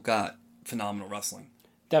still got phenomenal wrestling.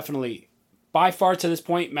 Definitely. By far to this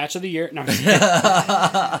point, match of the year. No,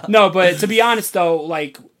 no, but to be honest though,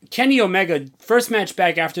 like Kenny Omega, first match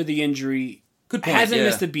back after the injury, hasn't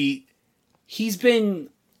missed a beat. He's been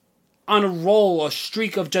on a roll, a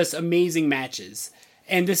streak of just amazing matches,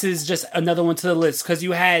 and this is just another one to the list because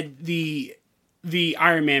you had the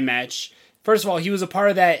Iron Man match. First of all, he was a part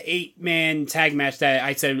of that 8-man tag match that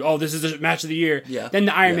I said, oh, this is the match of the year. Yeah. Then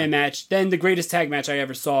the Iron Man match. Then the greatest tag match I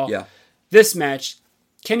ever saw. Yeah. This match.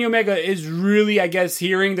 Kenny Omega is really, I guess,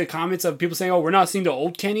 hearing the comments of people saying, oh, we're not seeing the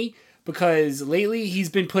old Kenny, because lately he's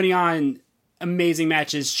been putting on amazing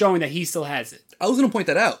matches showing that he still has it. I was going to point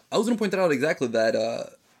that out. Exactly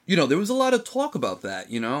that, you know, there was a lot of talk about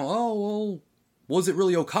that, you know, oh, well, was it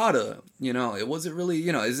really Okada? You know, was it really,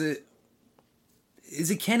 you know, is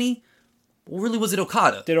it Kenny? Well, really, was it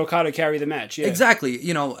Okada? Did Okada carry the match? Yeah. Exactly.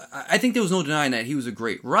 You know, I think there was no denying that he was a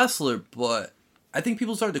great wrestler, but I think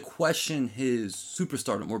people started to question his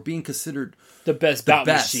superstardom or being considered the best bout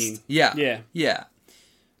machine. Yeah.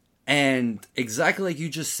 And exactly like you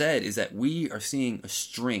just said, is that we are seeing a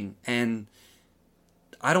string. And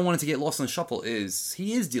I don't want it to get lost in the shuffle is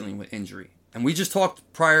he is dealing with injury. And we just talked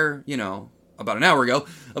prior, about an hour ago,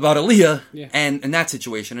 about Aaliyah and that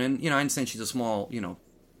situation. And, I understand she's a small,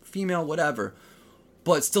 female, whatever.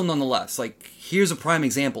 But still, nonetheless, here's a prime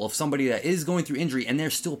example of somebody that is going through injury and they're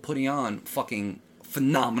still putting on fucking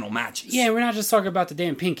phenomenal matches. Yeah, we're not just talking about the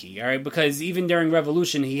damn pinky, all right? Because even during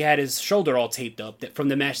Revolution, he had his shoulder all taped up from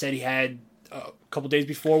the match that he had a couple days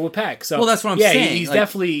before with Pac. So, well, that's what I'm saying. He's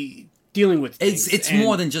definitely dealing with things. It's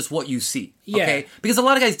more than just what you see, okay? Because a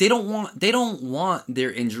lot of guys, they don't want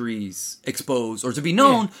their injuries exposed or to be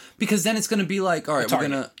known because then it's going to be like, all right, we're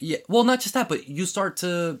going to... Well, not just that, but you start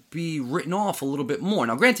to be written off a little bit more.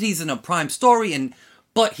 Now, granted, he's in a prime story,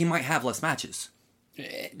 but he might have less matches.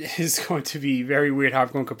 It is going to be very weird how I'm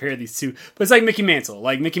going to compare these two. But it's like Mickey Mantle.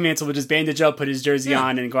 Mickey Mantle would just bandage up, put his jersey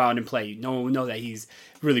on, and go out and play. No one would know that he's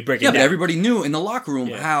really breaking down. Yeah, but everybody knew in the locker room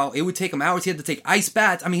how it would take him hours. He had to take ice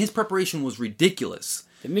baths. I mean, his preparation was ridiculous.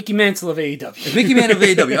 The Mickey Mantle of AEW. The Mickey Mantle of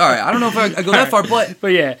AEW. All right, I don't know if I go that far, but...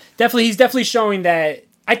 But yeah, he's definitely showing that...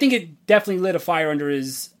 I think it definitely lit a fire under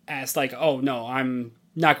his ass. Oh, no, I'm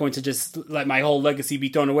not going to just let my whole legacy be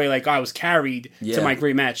thrown away I was carried to my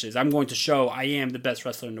great matches. I'm going to show I am the best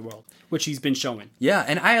wrestler in the world, which he's been showing. Yeah,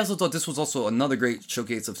 and I also thought this was also another great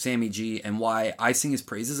showcase of Sammy G and why I sing his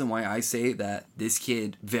praises and why I say that this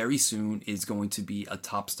kid very soon is going to be a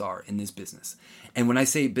top star in this business. And when I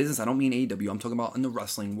say business, I don't mean AEW. I'm talking about in the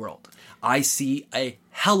wrestling world. I see a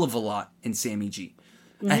hell of a lot in Sammy G.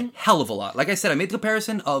 Mm-hmm. A hell of a lot. Like I said, I made the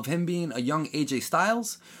comparison of him being a young AJ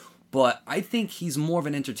Styles, but I think he's more of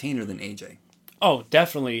an entertainer than AJ. Oh,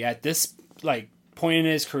 definitely. At this point in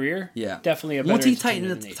his career, definitely a better once he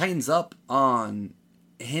tightens up on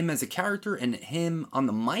him as a character and him on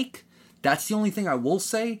the mic, that's the only thing I will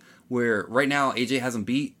say. Where right now AJ hasn't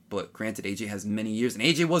beat, but granted AJ has many years, and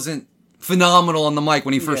AJ wasn't phenomenal on the mic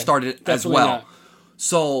when he first started as well. Not.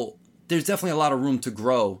 So there's definitely a lot of room to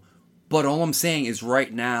grow. But all I'm saying is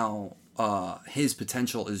right now, his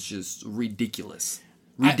potential is just ridiculous.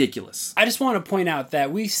 Ridiculous. I just want to point out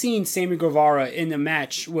that we've seen Sammy Guevara in the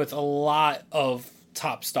match with a lot of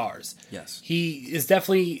top stars. Yes. He is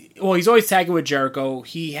definitely... Well, he's always tagging with Jericho.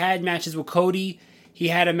 He had matches with Cody. He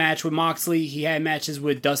had a match with Moxley. He had matches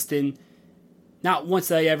with Dustin. Not once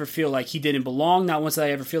did I ever feel like he didn't belong. Not once did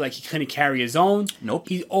I ever feel like he couldn't carry his own. Nope.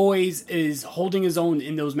 He always is holding his own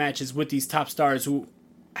in those matches with these top stars who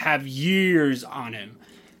have years on him.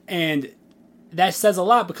 And that says a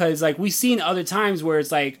lot because we've seen other times where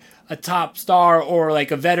it's a top star or a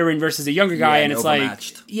veteran versus a younger guy and it's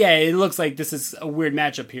it looks like this is a weird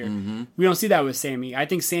matchup here. Mm-hmm. We don't see that with Sammy. I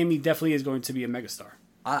think Sammy definitely is going to be a megastar.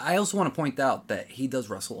 I also want to point out that he does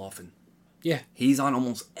wrestle often. Yeah. He's on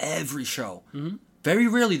almost every show. Mm-hmm. Very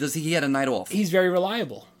rarely does he get a night off. He's very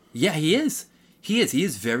reliable. Yeah, he is. He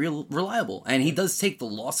is very reliable. And he does take the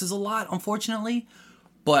losses a lot, unfortunately.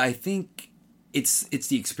 But I think it's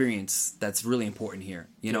the experience that's really important here.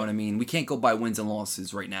 You know what I mean? We can't go by wins and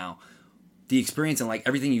losses right now. The experience and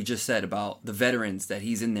everything you just said about the veterans that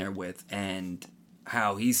he's in there with and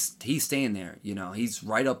how he's staying there. He's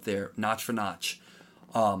right up there, notch for notch.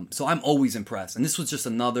 So I'm always impressed. And this was just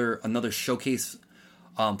another showcase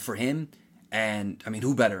for him. And, I mean,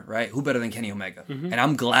 who better, right? Who better than Kenny Omega? Mm-hmm. And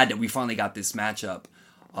I'm glad that we finally got this matchup.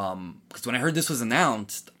 Because when I heard this was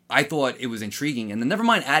announced, I thought it was intriguing. And then never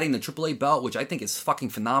mind adding the AAA belt, which I think is fucking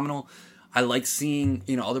phenomenal. I like seeing,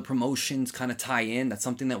 other promotions kind of tie in. That's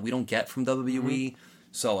something that we don't get from WWE. Mm-hmm.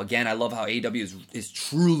 So, again, I love how AEW is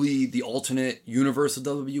truly the alternate universe of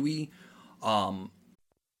WWE.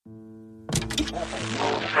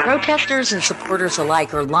 Protesters and supporters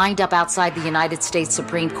alike are lined up outside the United States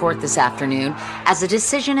Supreme Court this afternoon as a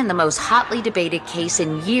decision in the most hotly debated case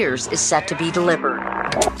in years is set to be delivered.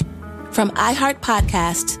 From iHeart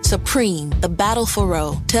Podcasts, Supreme, The Battle for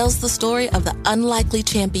Roe, tells the story of the unlikely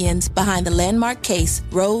champions behind the landmark case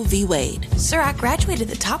Roe v. Wade. Sir, I graduated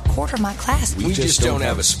the top quarter of my class. We just don't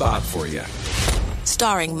have a spot for you.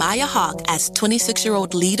 Starring Maya Hawke as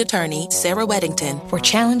 26-year-old lead attorney Sarah Weddington. For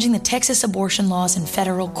challenging the Texas abortion laws in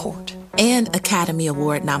federal court. And Academy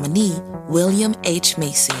Award nominee William H.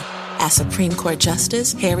 Macy as Supreme Court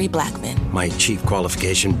Justice Harry Blackmun. My chief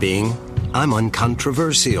qualification being, I'm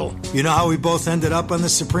uncontroversial. You know how we both ended up on the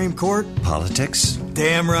Supreme Court? Politics?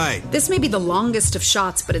 Damn right. This may be the longest of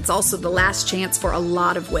shots, but it's also the last chance for a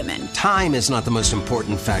lot of women. Time is not the most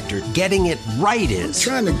important factor. Getting it right is.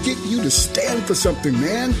 I'm trying to get you to stand for something,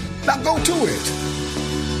 man. Now go to it.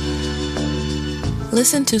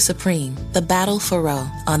 Listen to Supreme, The Battle for Roe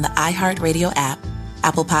on the iHeartRadio app,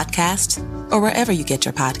 Apple Podcasts, or wherever you get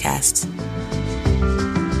your podcasts.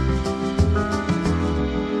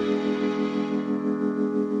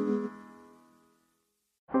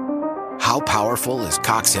 how powerful is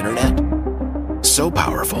Cox Internet? So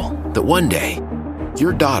powerful that one day,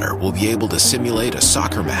 your daughter will be able to simulate a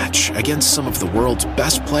soccer match against some of the world's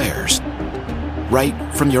best players right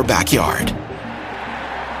from your backyard.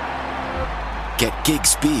 Get gig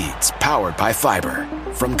speeds powered by fiber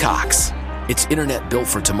from Cox. It's internet built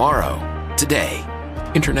for tomorrow, today.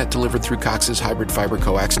 Internet delivered through Cox's hybrid fiber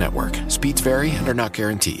coax network. Speeds vary and are not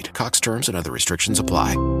guaranteed. Cox terms and other restrictions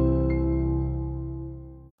apply.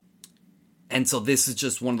 And so this is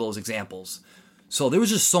just one of those examples. So there was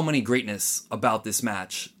just so many greatness about this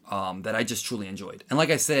match that I just truly enjoyed. And like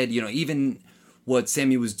I said, even what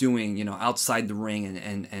Sammy was doing, outside the ring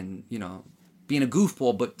and being a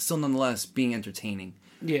goofball, but still nonetheless being entertaining.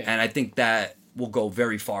 Yeah. And I think that will go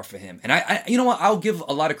very far for him. And I you know what? I'll give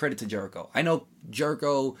a lot of credit to Jericho. I know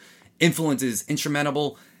Jericho influence is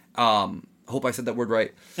instrumental. Hope I said that word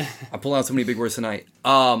right. I pulled out so many big words tonight.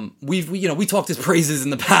 We talked his praises in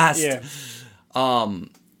the past. Yeah.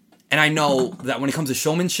 And I know that when it comes to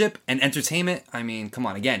showmanship and entertainment, I mean, come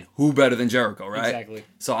on, again, who better than Jericho, right? Exactly.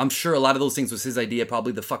 So I'm sure a lot of those things was his idea,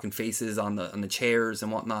 probably the fucking faces on the chairs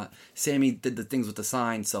and whatnot. Sammy did the things with the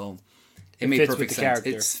sign, so it made perfect sense.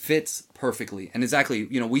 It fits perfectly. And exactly,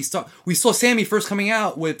 we saw Sammy first coming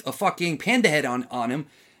out with a fucking panda head on him,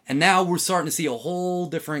 and now we're starting to see a whole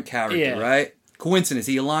different character, right? Coincidence.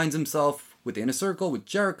 He aligns himself with the Inner Circle, with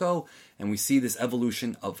Jericho, and we see this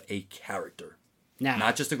evolution of a character. Now,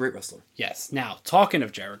 not just a great wrestler. Yes. Now, talking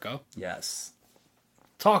of Jericho. Yes.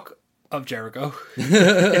 Talk of Jericho.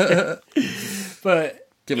 But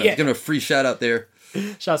give him a free shout out there.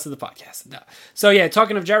 Shouts to the podcast. No. So yeah,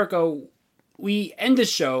 talking of Jericho, we end the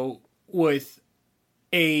show with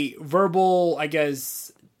a verbal, I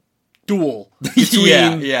guess, duel.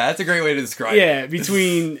 Yeah, that's a great way to describe it. Yeah,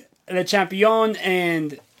 between the Champion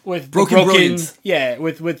and with Broken Brilliance. Yeah,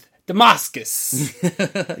 with Damascus.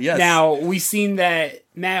 Yes. Now, we've seen that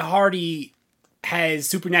Matt Hardy has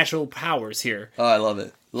supernatural powers here. Oh, I love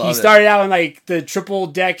it. He started out in like the triple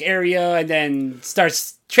deck area and then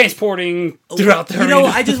starts transporting throughout the arena.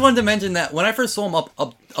 I just wanted to mention that when I first saw him up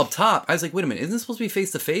top, I was like, wait a minute, isn't this supposed to be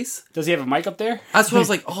face to face? Does he have a mic up there? That's what I was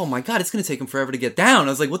like, oh my god, it's going to take him forever to get down.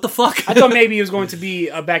 I was like, what the fuck? I thought maybe it was going to be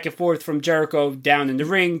a back and forth from Jericho down in the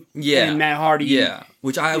ring and Matt Hardy. Yeah,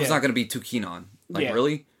 which I was not going to be too keen on.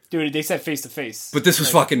 Really? Dude, they said face to face. But this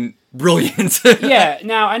was fucking brilliant. Yeah,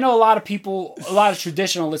 now I know a lot of people, a lot of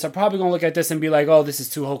traditionalists are probably going to look at this and be like, oh, this is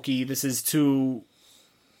too hokey, this is too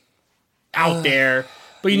out there.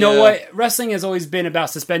 But you know what? Wrestling has always been about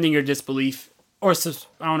suspending your disbelief. Or, I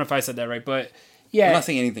don't know if I said that right, but yeah. I'm not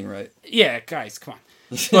saying anything right. Yeah, guys, come on.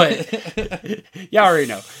 But, y'all already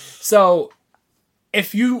know. So,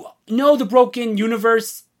 if you know the Broken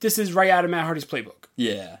Universe, this is right out of Matt Hardy's playbook.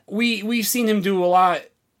 Yeah. We've seen him do a lot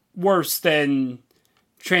worse than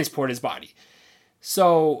transport his body.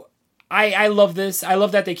 So I love this. I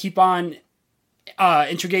love that they keep on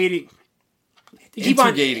integrating.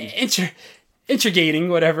 Integrating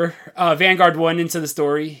whatever. Vanguard 1 into the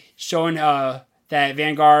story, showing that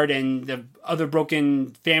Vanguard and the other Broken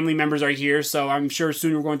family members are here. So I'm sure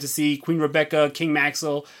soon we're going to see Queen Rebecca, King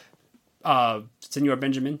Maxwell, Senor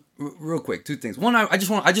Benjamin. Real quick, two things. One, I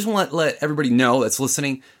just want to let everybody know that's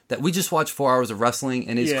listening that we just watched 4 hours of wrestling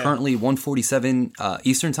and it's currently 1:47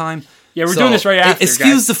 Eastern time. Yeah, we're doing this right after.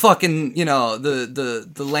 Excuse the fucking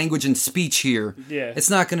the language and speech here. Yeah,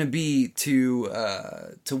 it's not going to be to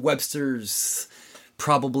Webster's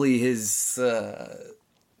probably his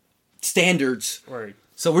standards. Right.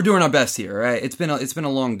 So we're doing our best here. Right? It's been a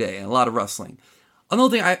long day and a lot of wrestling.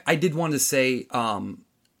 Another thing I did want to say.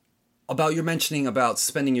 About your mentioning about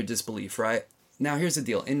suspending your disbelief, right? Now, here's the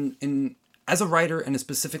deal. In as a writer, and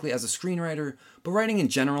specifically as a screenwriter, but writing in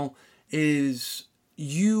general, is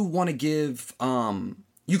you want to give...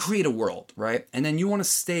 you create a world, right? And then you want to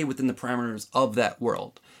stay within the parameters of that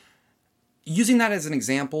world. Using that as an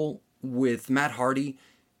example with Matt Hardy,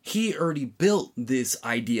 he already built this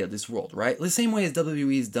idea, this world, right? The same way as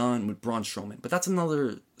WWE's done with Braun Strowman. But that's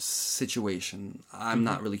another situation I'm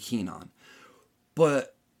not really keen on.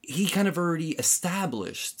 But... he kind of already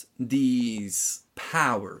established these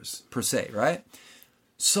powers per se, right?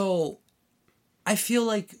 So I feel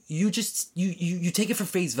like you just you take it for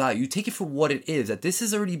face value. You take it for what it is, that this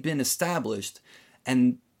has already been established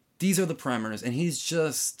and these are the parameters and he's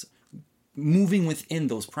just moving within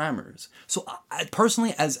those parameters. So I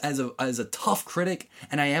personally as a tough critic,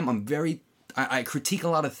 and I critique a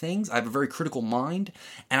lot of things. I have a very critical mind,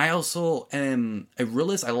 and I also am a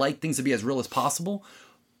realist. I like things to be as real as possible.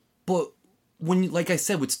 But when, like I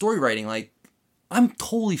said, with story writing, like, I'm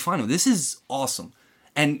totally fine with it. This is awesome.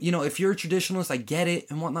 And, you know, if you're a traditionalist, I get it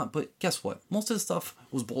and whatnot, but guess what? Most of the stuff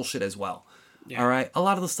was bullshit as well. Yeah. All right? A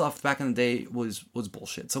lot of the stuff back in the day was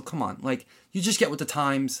bullshit. So come on. Like, you just get with the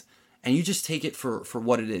times and you just take it for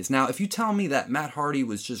what it is. Now, if you tell me that Matt Hardy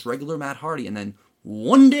was just regular Matt Hardy and then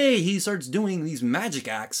one day he starts doing these magic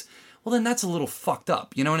acts, well, then that's a little fucked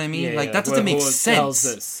up. You know what I mean? Like, that doesn't make sense.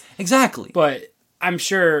 This? Exactly. But I'm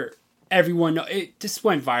sure everyone... It just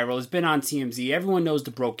went viral. It's been on TMZ. Everyone knows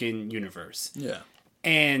the Broken Universe. Yeah.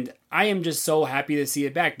 And I am just so happy to see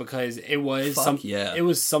it back because it was it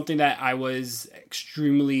was something that I was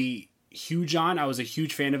extremely huge on. I was a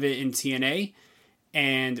huge fan of it in TNA,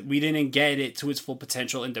 and we didn't get it to its full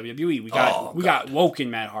potential in WWE. We got Woken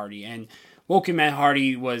Matt Hardy, and Woken Matt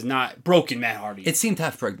Hardy was not Broken Matt Hardy. It seemed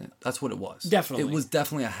half pregnant. That's what it was. Definitely. It was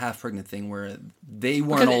definitely a half pregnant thing where they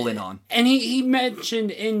weren't all in on. And he mentioned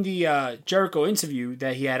in the Jericho interview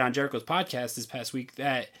that he had on Jericho's podcast this past week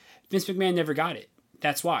that Vince McMahon never got it.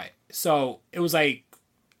 That's why. So it was like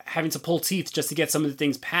having to pull teeth just to get some of the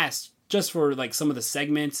things passed, just for like some of the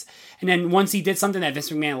segments. And then once he did something that Vince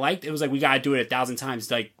McMahon liked, it was like, we got to do it 1,000 times.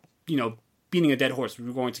 Like, you know, beating a dead horse. We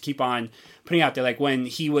were going to keep on putting out there. Like when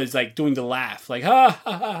he was like doing the laugh, like, ha,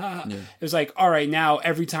 ha, ha, ha. Yeah. It was like, all right, now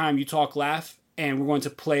every time you talk, laugh. And we're going to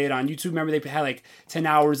play it on YouTube. Remember they had like 10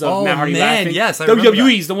 hours of Matt Hardy laughing? Yes, I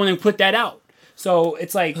WWE's the one that put that out. So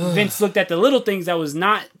it's like Vince looked at the little things that was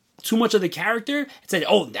not too much of the character and said,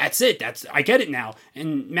 oh, that's it. I get it now.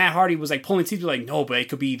 And Matt Hardy was like pulling teeth, like, no, but it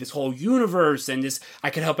could be this whole universe and this,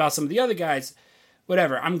 I could help out some of the other guys.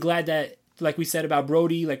 Whatever. I'm glad that, like we said about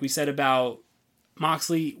Brody, like we said about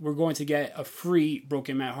Moxley, we're going to get a free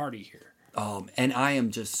Broken Matt Hardy here. And I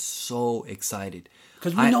am just so excited.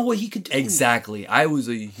 Because we know what he could do. Exactly. I was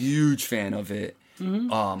a huge fan of it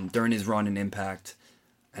during his run in Impact.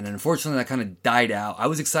 And then unfortunately that kind of died out. I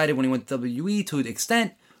was excited when he went to WWE to an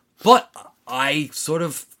extent. But I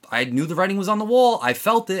knew the writing was on the wall. I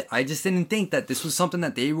felt it. I just didn't think that this was something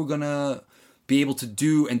that they were going to be able to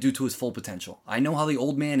do and do to his full potential. I know how the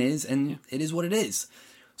old man is, and it is what it is.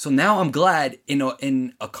 So now I'm glad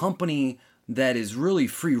in a company that is really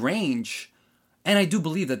free range, and I do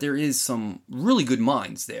believe that there is some really good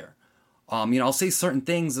minds there. I'll say certain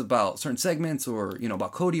things about certain segments or,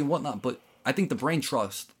 about Cody and whatnot, but I think the Brain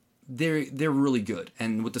Trust, they're really good.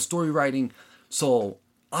 And with the story writing, so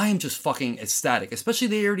I am just fucking ecstatic. Especially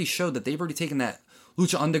they already showed that they've already taken that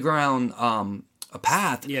Lucha Underground a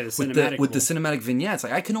path the with the cinematic vignettes.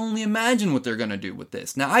 Like I can only imagine what they're gonna do with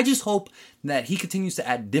this. Now I just hope that he continues to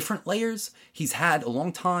add different layers. He's had a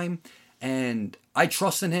long time, and I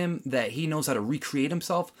trust in him that he knows how to recreate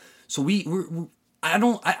himself. So I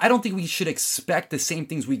don't think we should expect the same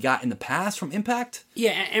things we got in the past from Impact.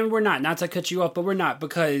 Yeah, and we're not to cut you off, but we're not,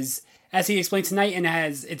 because as he explained tonight, and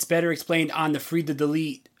as it's better explained on the Free to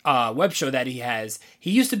Delete web show that he has,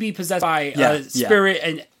 he used to be possessed by a spirit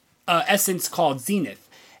and essence called Zenith.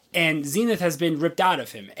 And Zenith has been ripped out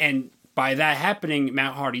of him. And by that happening,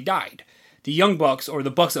 Matt Hardy died. The Young Bucks, or the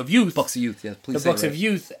Bucks of Youth. Bucks of Youth, yeah, please. The Bucks of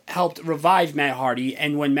Youth helped revive Matt Hardy.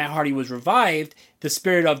 And when Matt Hardy was revived, the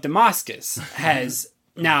spirit of Damascus has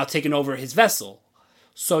now taken over his vessel.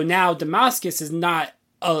 So now Damascus is not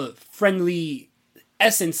a friendly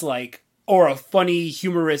essence or a funny,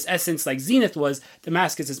 humorous essence like Zenith was.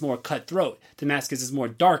 Damascus is more cutthroat. Damascus is more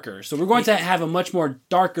darker. So we're going to have a much more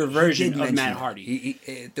darker version of Matt Hardy.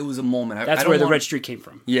 There was a moment. That's where the red streak came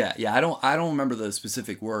from. Yeah. I don't remember the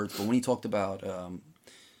specific words, but when he talked about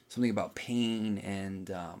something about pain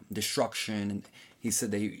and destruction, and he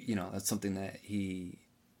said that that's something that he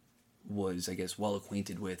was, I guess, well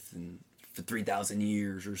acquainted with and for 3,000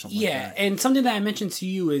 years or something like that. Yeah, and something that I mentioned to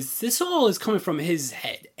you is this all is coming from his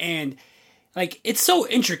head. And, it's so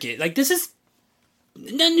intricate. This is...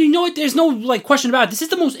 You know what? There's no, question about it. This is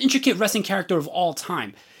the most intricate wrestling character of all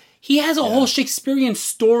time. He has a whole Shakespearean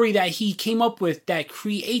story that he came up with that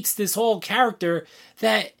creates this whole character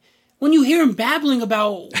that when you hear him babbling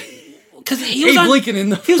about... Because he was Blinken in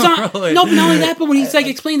the... He was on... No, but not only that, but when he's,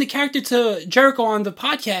 explaining the character to Jericho on the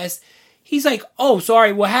podcast... He's like, oh,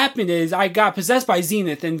 sorry, what happened is I got possessed by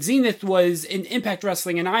Zenith, and Zenith was in Impact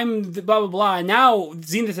Wrestling, and I'm blah, blah, blah, and now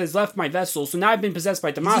Zenith has left my vessel, so now I've been possessed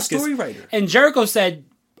by Damascus. He's a story writer. And Jericho said,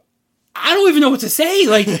 I don't even know what to say.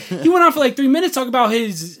 He went on for 3 minutes talking about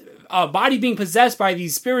his body being possessed by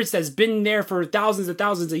these spirits that's been there for thousands and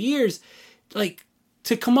thousands of years.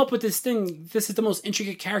 To come up with this thing, this is the most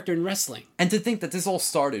intricate character in wrestling. And to think that this all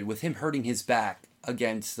started with him hurting his back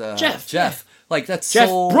against Jeff. Yeah. That's Jeff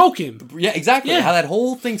so... broke him. Yeah, exactly. Yeah. How that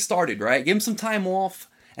whole thing started, right? Give him some time off.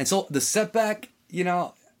 And so the setback,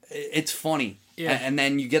 it's funny. Yeah. And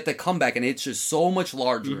then you get the comeback, and it's just so much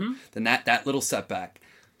larger than that little setback.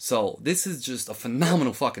 So this is just a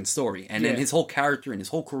phenomenal fucking story. And then his whole character and his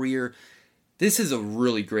whole career, this is a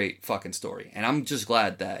really great fucking story. And I'm just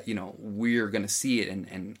glad that, you know, we're going to see it.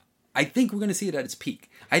 And I think we're going to see it at its peak.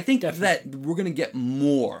 I think that we're going to get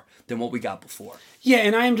more than what we got before. Yeah,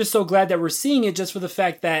 and I am just so glad that we're seeing it just for the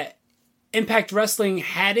fact that Impact Wrestling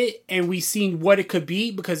had it and we seen what it could be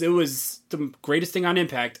because it was the greatest thing on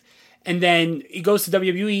Impact. And then it goes to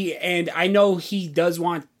WWE, and I know he does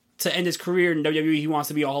want to end his career in WWE. He wants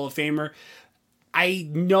to be a Hall of Famer. I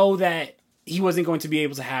know that he wasn't going to be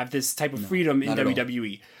able to have this type of freedom in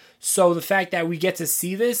WWE. So the fact that we get to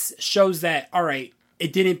see this shows that, all right,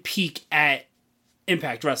 it didn't peak at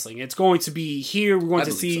Impact Wrestling. It's going to be here. We're going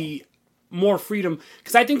to see more freedom.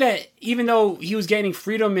 Because I think that even though he was gaining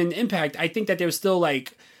freedom in Impact, I think that there was still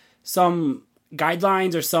like some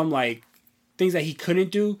guidelines or some like things that he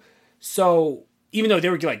couldn't do. So even though they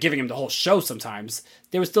were like giving him the whole show sometimes,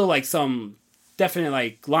 there was still like some definite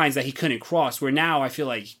like lines that he couldn't cross. Where now I feel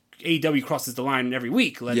like AEW crosses the line every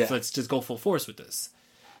week. Let's just go full force with this.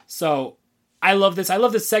 So I love this. I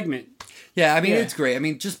love this segment. Yeah, I mean it's great. I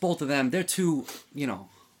mean, just both of them. They're two, you know,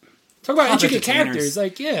 talk about intricate characters.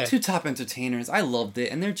 Like two top entertainers. I loved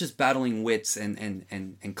it, and they're just battling wits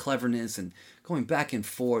and cleverness and going back and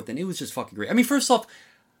forth, and it was just fucking great. I mean, first off,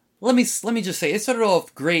 let me just say it started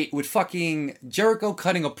off great with fucking Jericho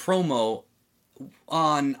cutting a promo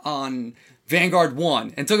on Vanguard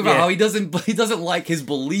 1 and talking about how he doesn't like his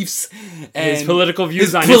beliefs and his political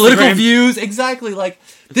views on political Instagram. views. Exactly. Like,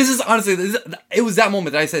 this is honestly, it was that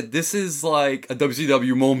moment that I said, this is like a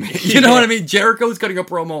WCW moment. You know what I mean? Jericho's cutting a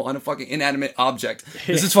promo on a fucking inanimate object.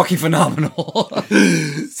 This is fucking phenomenal.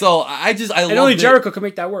 So I love it. And only Jericho can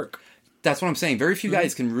make that work. That's what I'm saying. Very few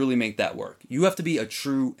guys can really make that work. You have to be a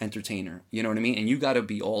true entertainer. You know what I mean? And you got to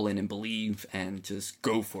be all in and believe and just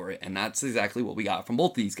go for it. And that's exactly what we got from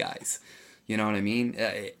both these guys. You know what I mean?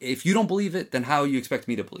 If you don't believe it, then how you expect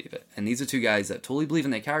me to believe it? And these are two guys that totally believe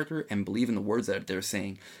in their character and believe in the words that they're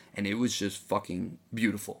saying. And it was just fucking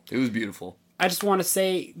beautiful. It was beautiful. I just want to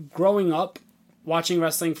say, growing up, watching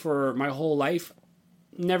wrestling for my whole life,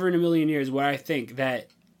 never in a million years would I think that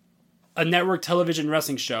a network television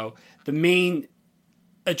wrestling show, the main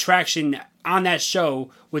attraction on that show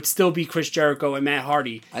would still be Chris Jericho and Matt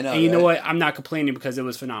Hardy. I know. And you know what? I'm not complaining because it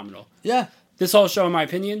was phenomenal. Yeah. This whole show, in my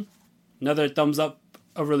opinion, another thumbs up,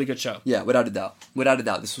 a really good show. Yeah, without a doubt. Without a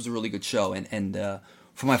doubt. This was a really good show. And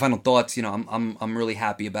for my final thoughts, you know, I'm really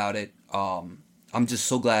happy about it. I'm just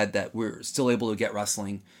so glad that we're still able to get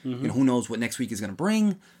wrestling. Mm-hmm. You know, who knows what next week is going to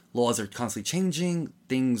bring. Laws are constantly changing.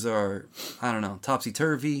 Things are, I don't know,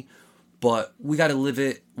 topsy-turvy. But we got to live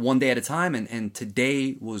it one day at a time, and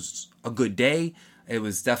today was a good day. It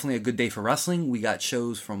was definitely a good day for wrestling. We got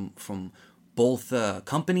shows from both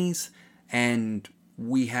companies, and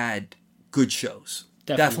we had good shows.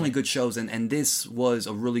 Definitely good shows, and this was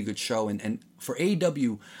a really good show. And for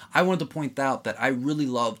AEW, I wanted to point out that I really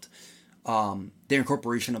loved their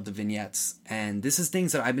incorporation of the vignettes. And this is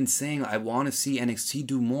things that I've been saying I want to see NXT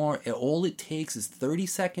do more. All it takes is 30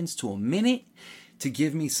 seconds to a minute to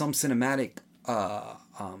give me some cinematic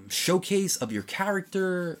showcase of your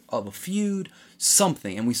character, of a feud,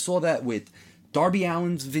 something. And we saw that with Darby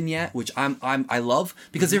Allin's vignette, which I love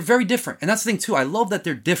because they're very different. And that's the thing too. I love that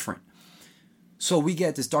they're different. So we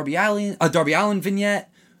get this Darby Allin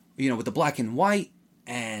vignette, you know, with the black and white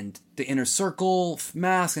and the inner circle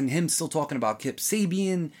mask and him still talking about Kip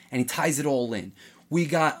Sabian, and he ties it all in. We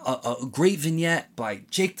got a great vignette by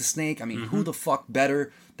Jake the Snake. I mean, who the fuck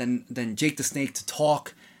better than Jake the Snake to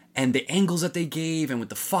talk, and the angles that they gave and with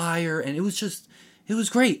the fire, and it was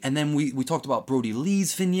great. And then we talked about Brody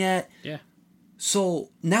Lee's vignette. Yeah. So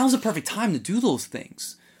now's the perfect time to do those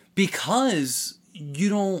things because you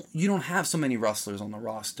don't have so many wrestlers on the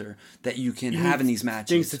roster that you can have in these matches.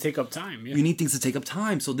 Things to take up time. Yeah. You need things to take up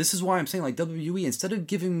time. So this is why I'm saying, like, WWE, instead of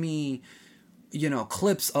giving me, you know,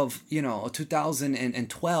 clips of, you know,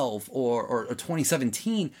 2012 or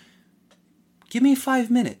 2017, give me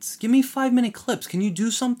 5 minutes. Give me 5-minute clips. Can you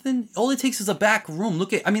do something? All it takes is a back room.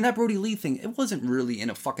 That Brody Lee thing, it wasn't really in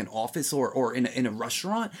a fucking office or in a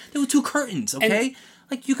restaurant. There were 2 curtains, okay? And,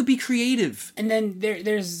 like, you could be creative. And then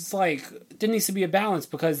there's, like, there needs to be a balance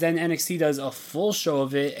because then NXT does a full show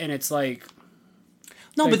of it, and it's like...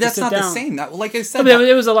 No, but that's not the same. Like I said...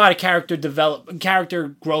 There was a lot of character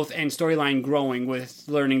growth and storyline growing with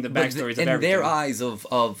learning the backstories of everything. In their eyes of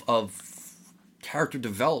character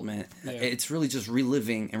development, it's really just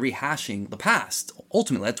reliving and rehashing the past.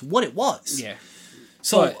 Ultimately, that's what it was. Yeah.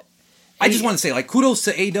 So I just want to say, like, kudos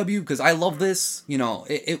to AEW because I love this. You know,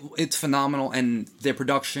 it's phenomenal, and their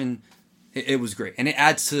production, it was great, and it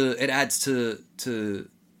adds to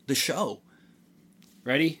the show.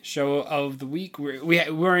 Ready? Show of the week. We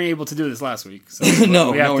weren't able to do this last week, so we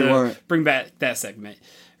weren't. Bring back that segment.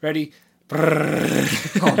 Ready?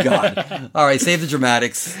 Oh God! All right, save the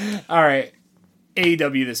dramatics. All right,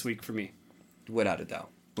 AEW this week for me. Without a doubt.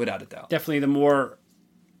 Definitely the more,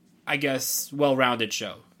 I guess, well-rounded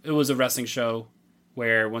show. It was a wrestling show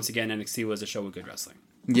where, once again, NXT was a show with good wrestling.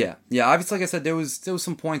 Yeah. Obviously, like I said, there was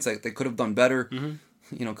some points like they could have done better.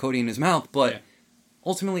 Mm-hmm. Cody in his mouth, but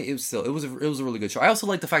ultimately, it was a really good show. I also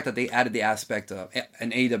like the fact that they added the aspect of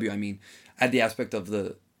an AEW. Add the aspect of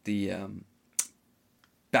the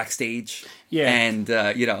backstage. Yeah, and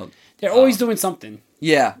they're always doing something.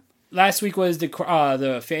 Yeah. Last week was the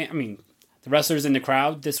wrestlers in the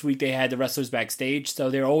crowd. This week they had the wrestlers backstage. So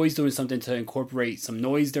they're always doing something to incorporate some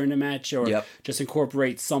noise during the match or just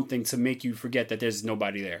incorporate something to make you forget that there's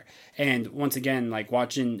nobody there. And once again, like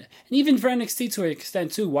watching, and even for NXT to an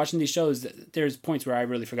extent too, watching these shows, there's points where I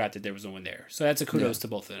really forgot that there was no one there. So that's a kudos to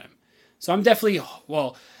both of them. So I'm definitely,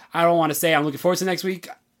 I don't want to say I'm looking forward to next week.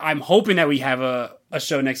 I'm hoping that we have a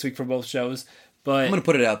show next week for both shows. But I'm going to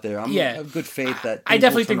put it out there. I have good faith that I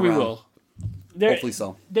definitely think we will. Hopefully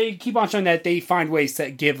so. They keep on showing that they find ways to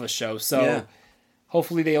give a show. So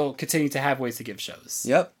hopefully they'll continue to have ways to give shows.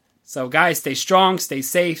 Yep. So guys, stay strong, stay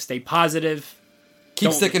safe, stay positive.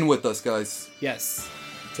 Keep sticking with us, guys. Yes.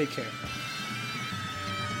 Take care.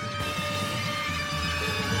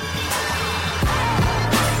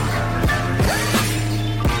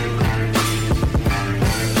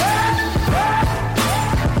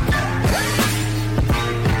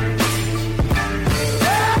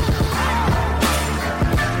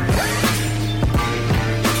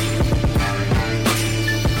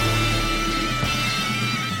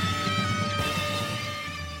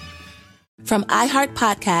 From iHeart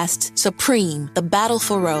Podcasts, Supreme, The Battle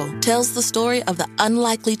for Roe, tells the story of the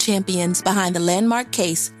unlikely champions behind the landmark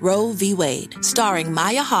case Roe v. Wade. Starring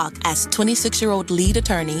Maya Hawke as 26-year-old lead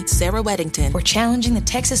attorney Sarah Weddington. We're challenging the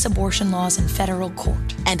Texas abortion laws in federal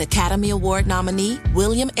court. And Academy Award nominee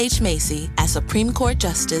William H. Macy as Supreme Court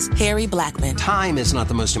Justice Harry Blackmun. Time is not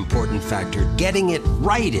the most important factor. Getting it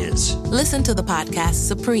right is. Listen to the podcast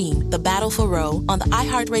Supreme, The Battle for Roe on the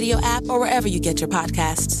iHeartRadio app or wherever you get your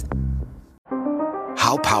podcasts.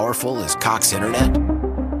 How powerful is Cox Internet?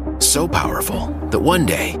 So powerful that one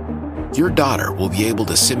day, your daughter will be able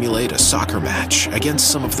to simulate a soccer match against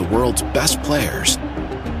some of the world's best players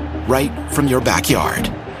right from your backyard.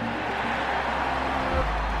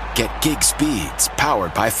 Get gig speeds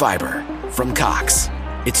powered by fiber from Cox.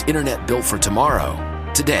 It's internet built for tomorrow,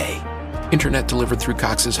 today. Internet delivered through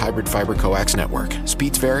Cox's hybrid fiber coax network.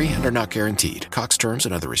 Speeds vary and are not guaranteed. Cox terms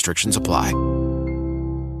and other restrictions apply.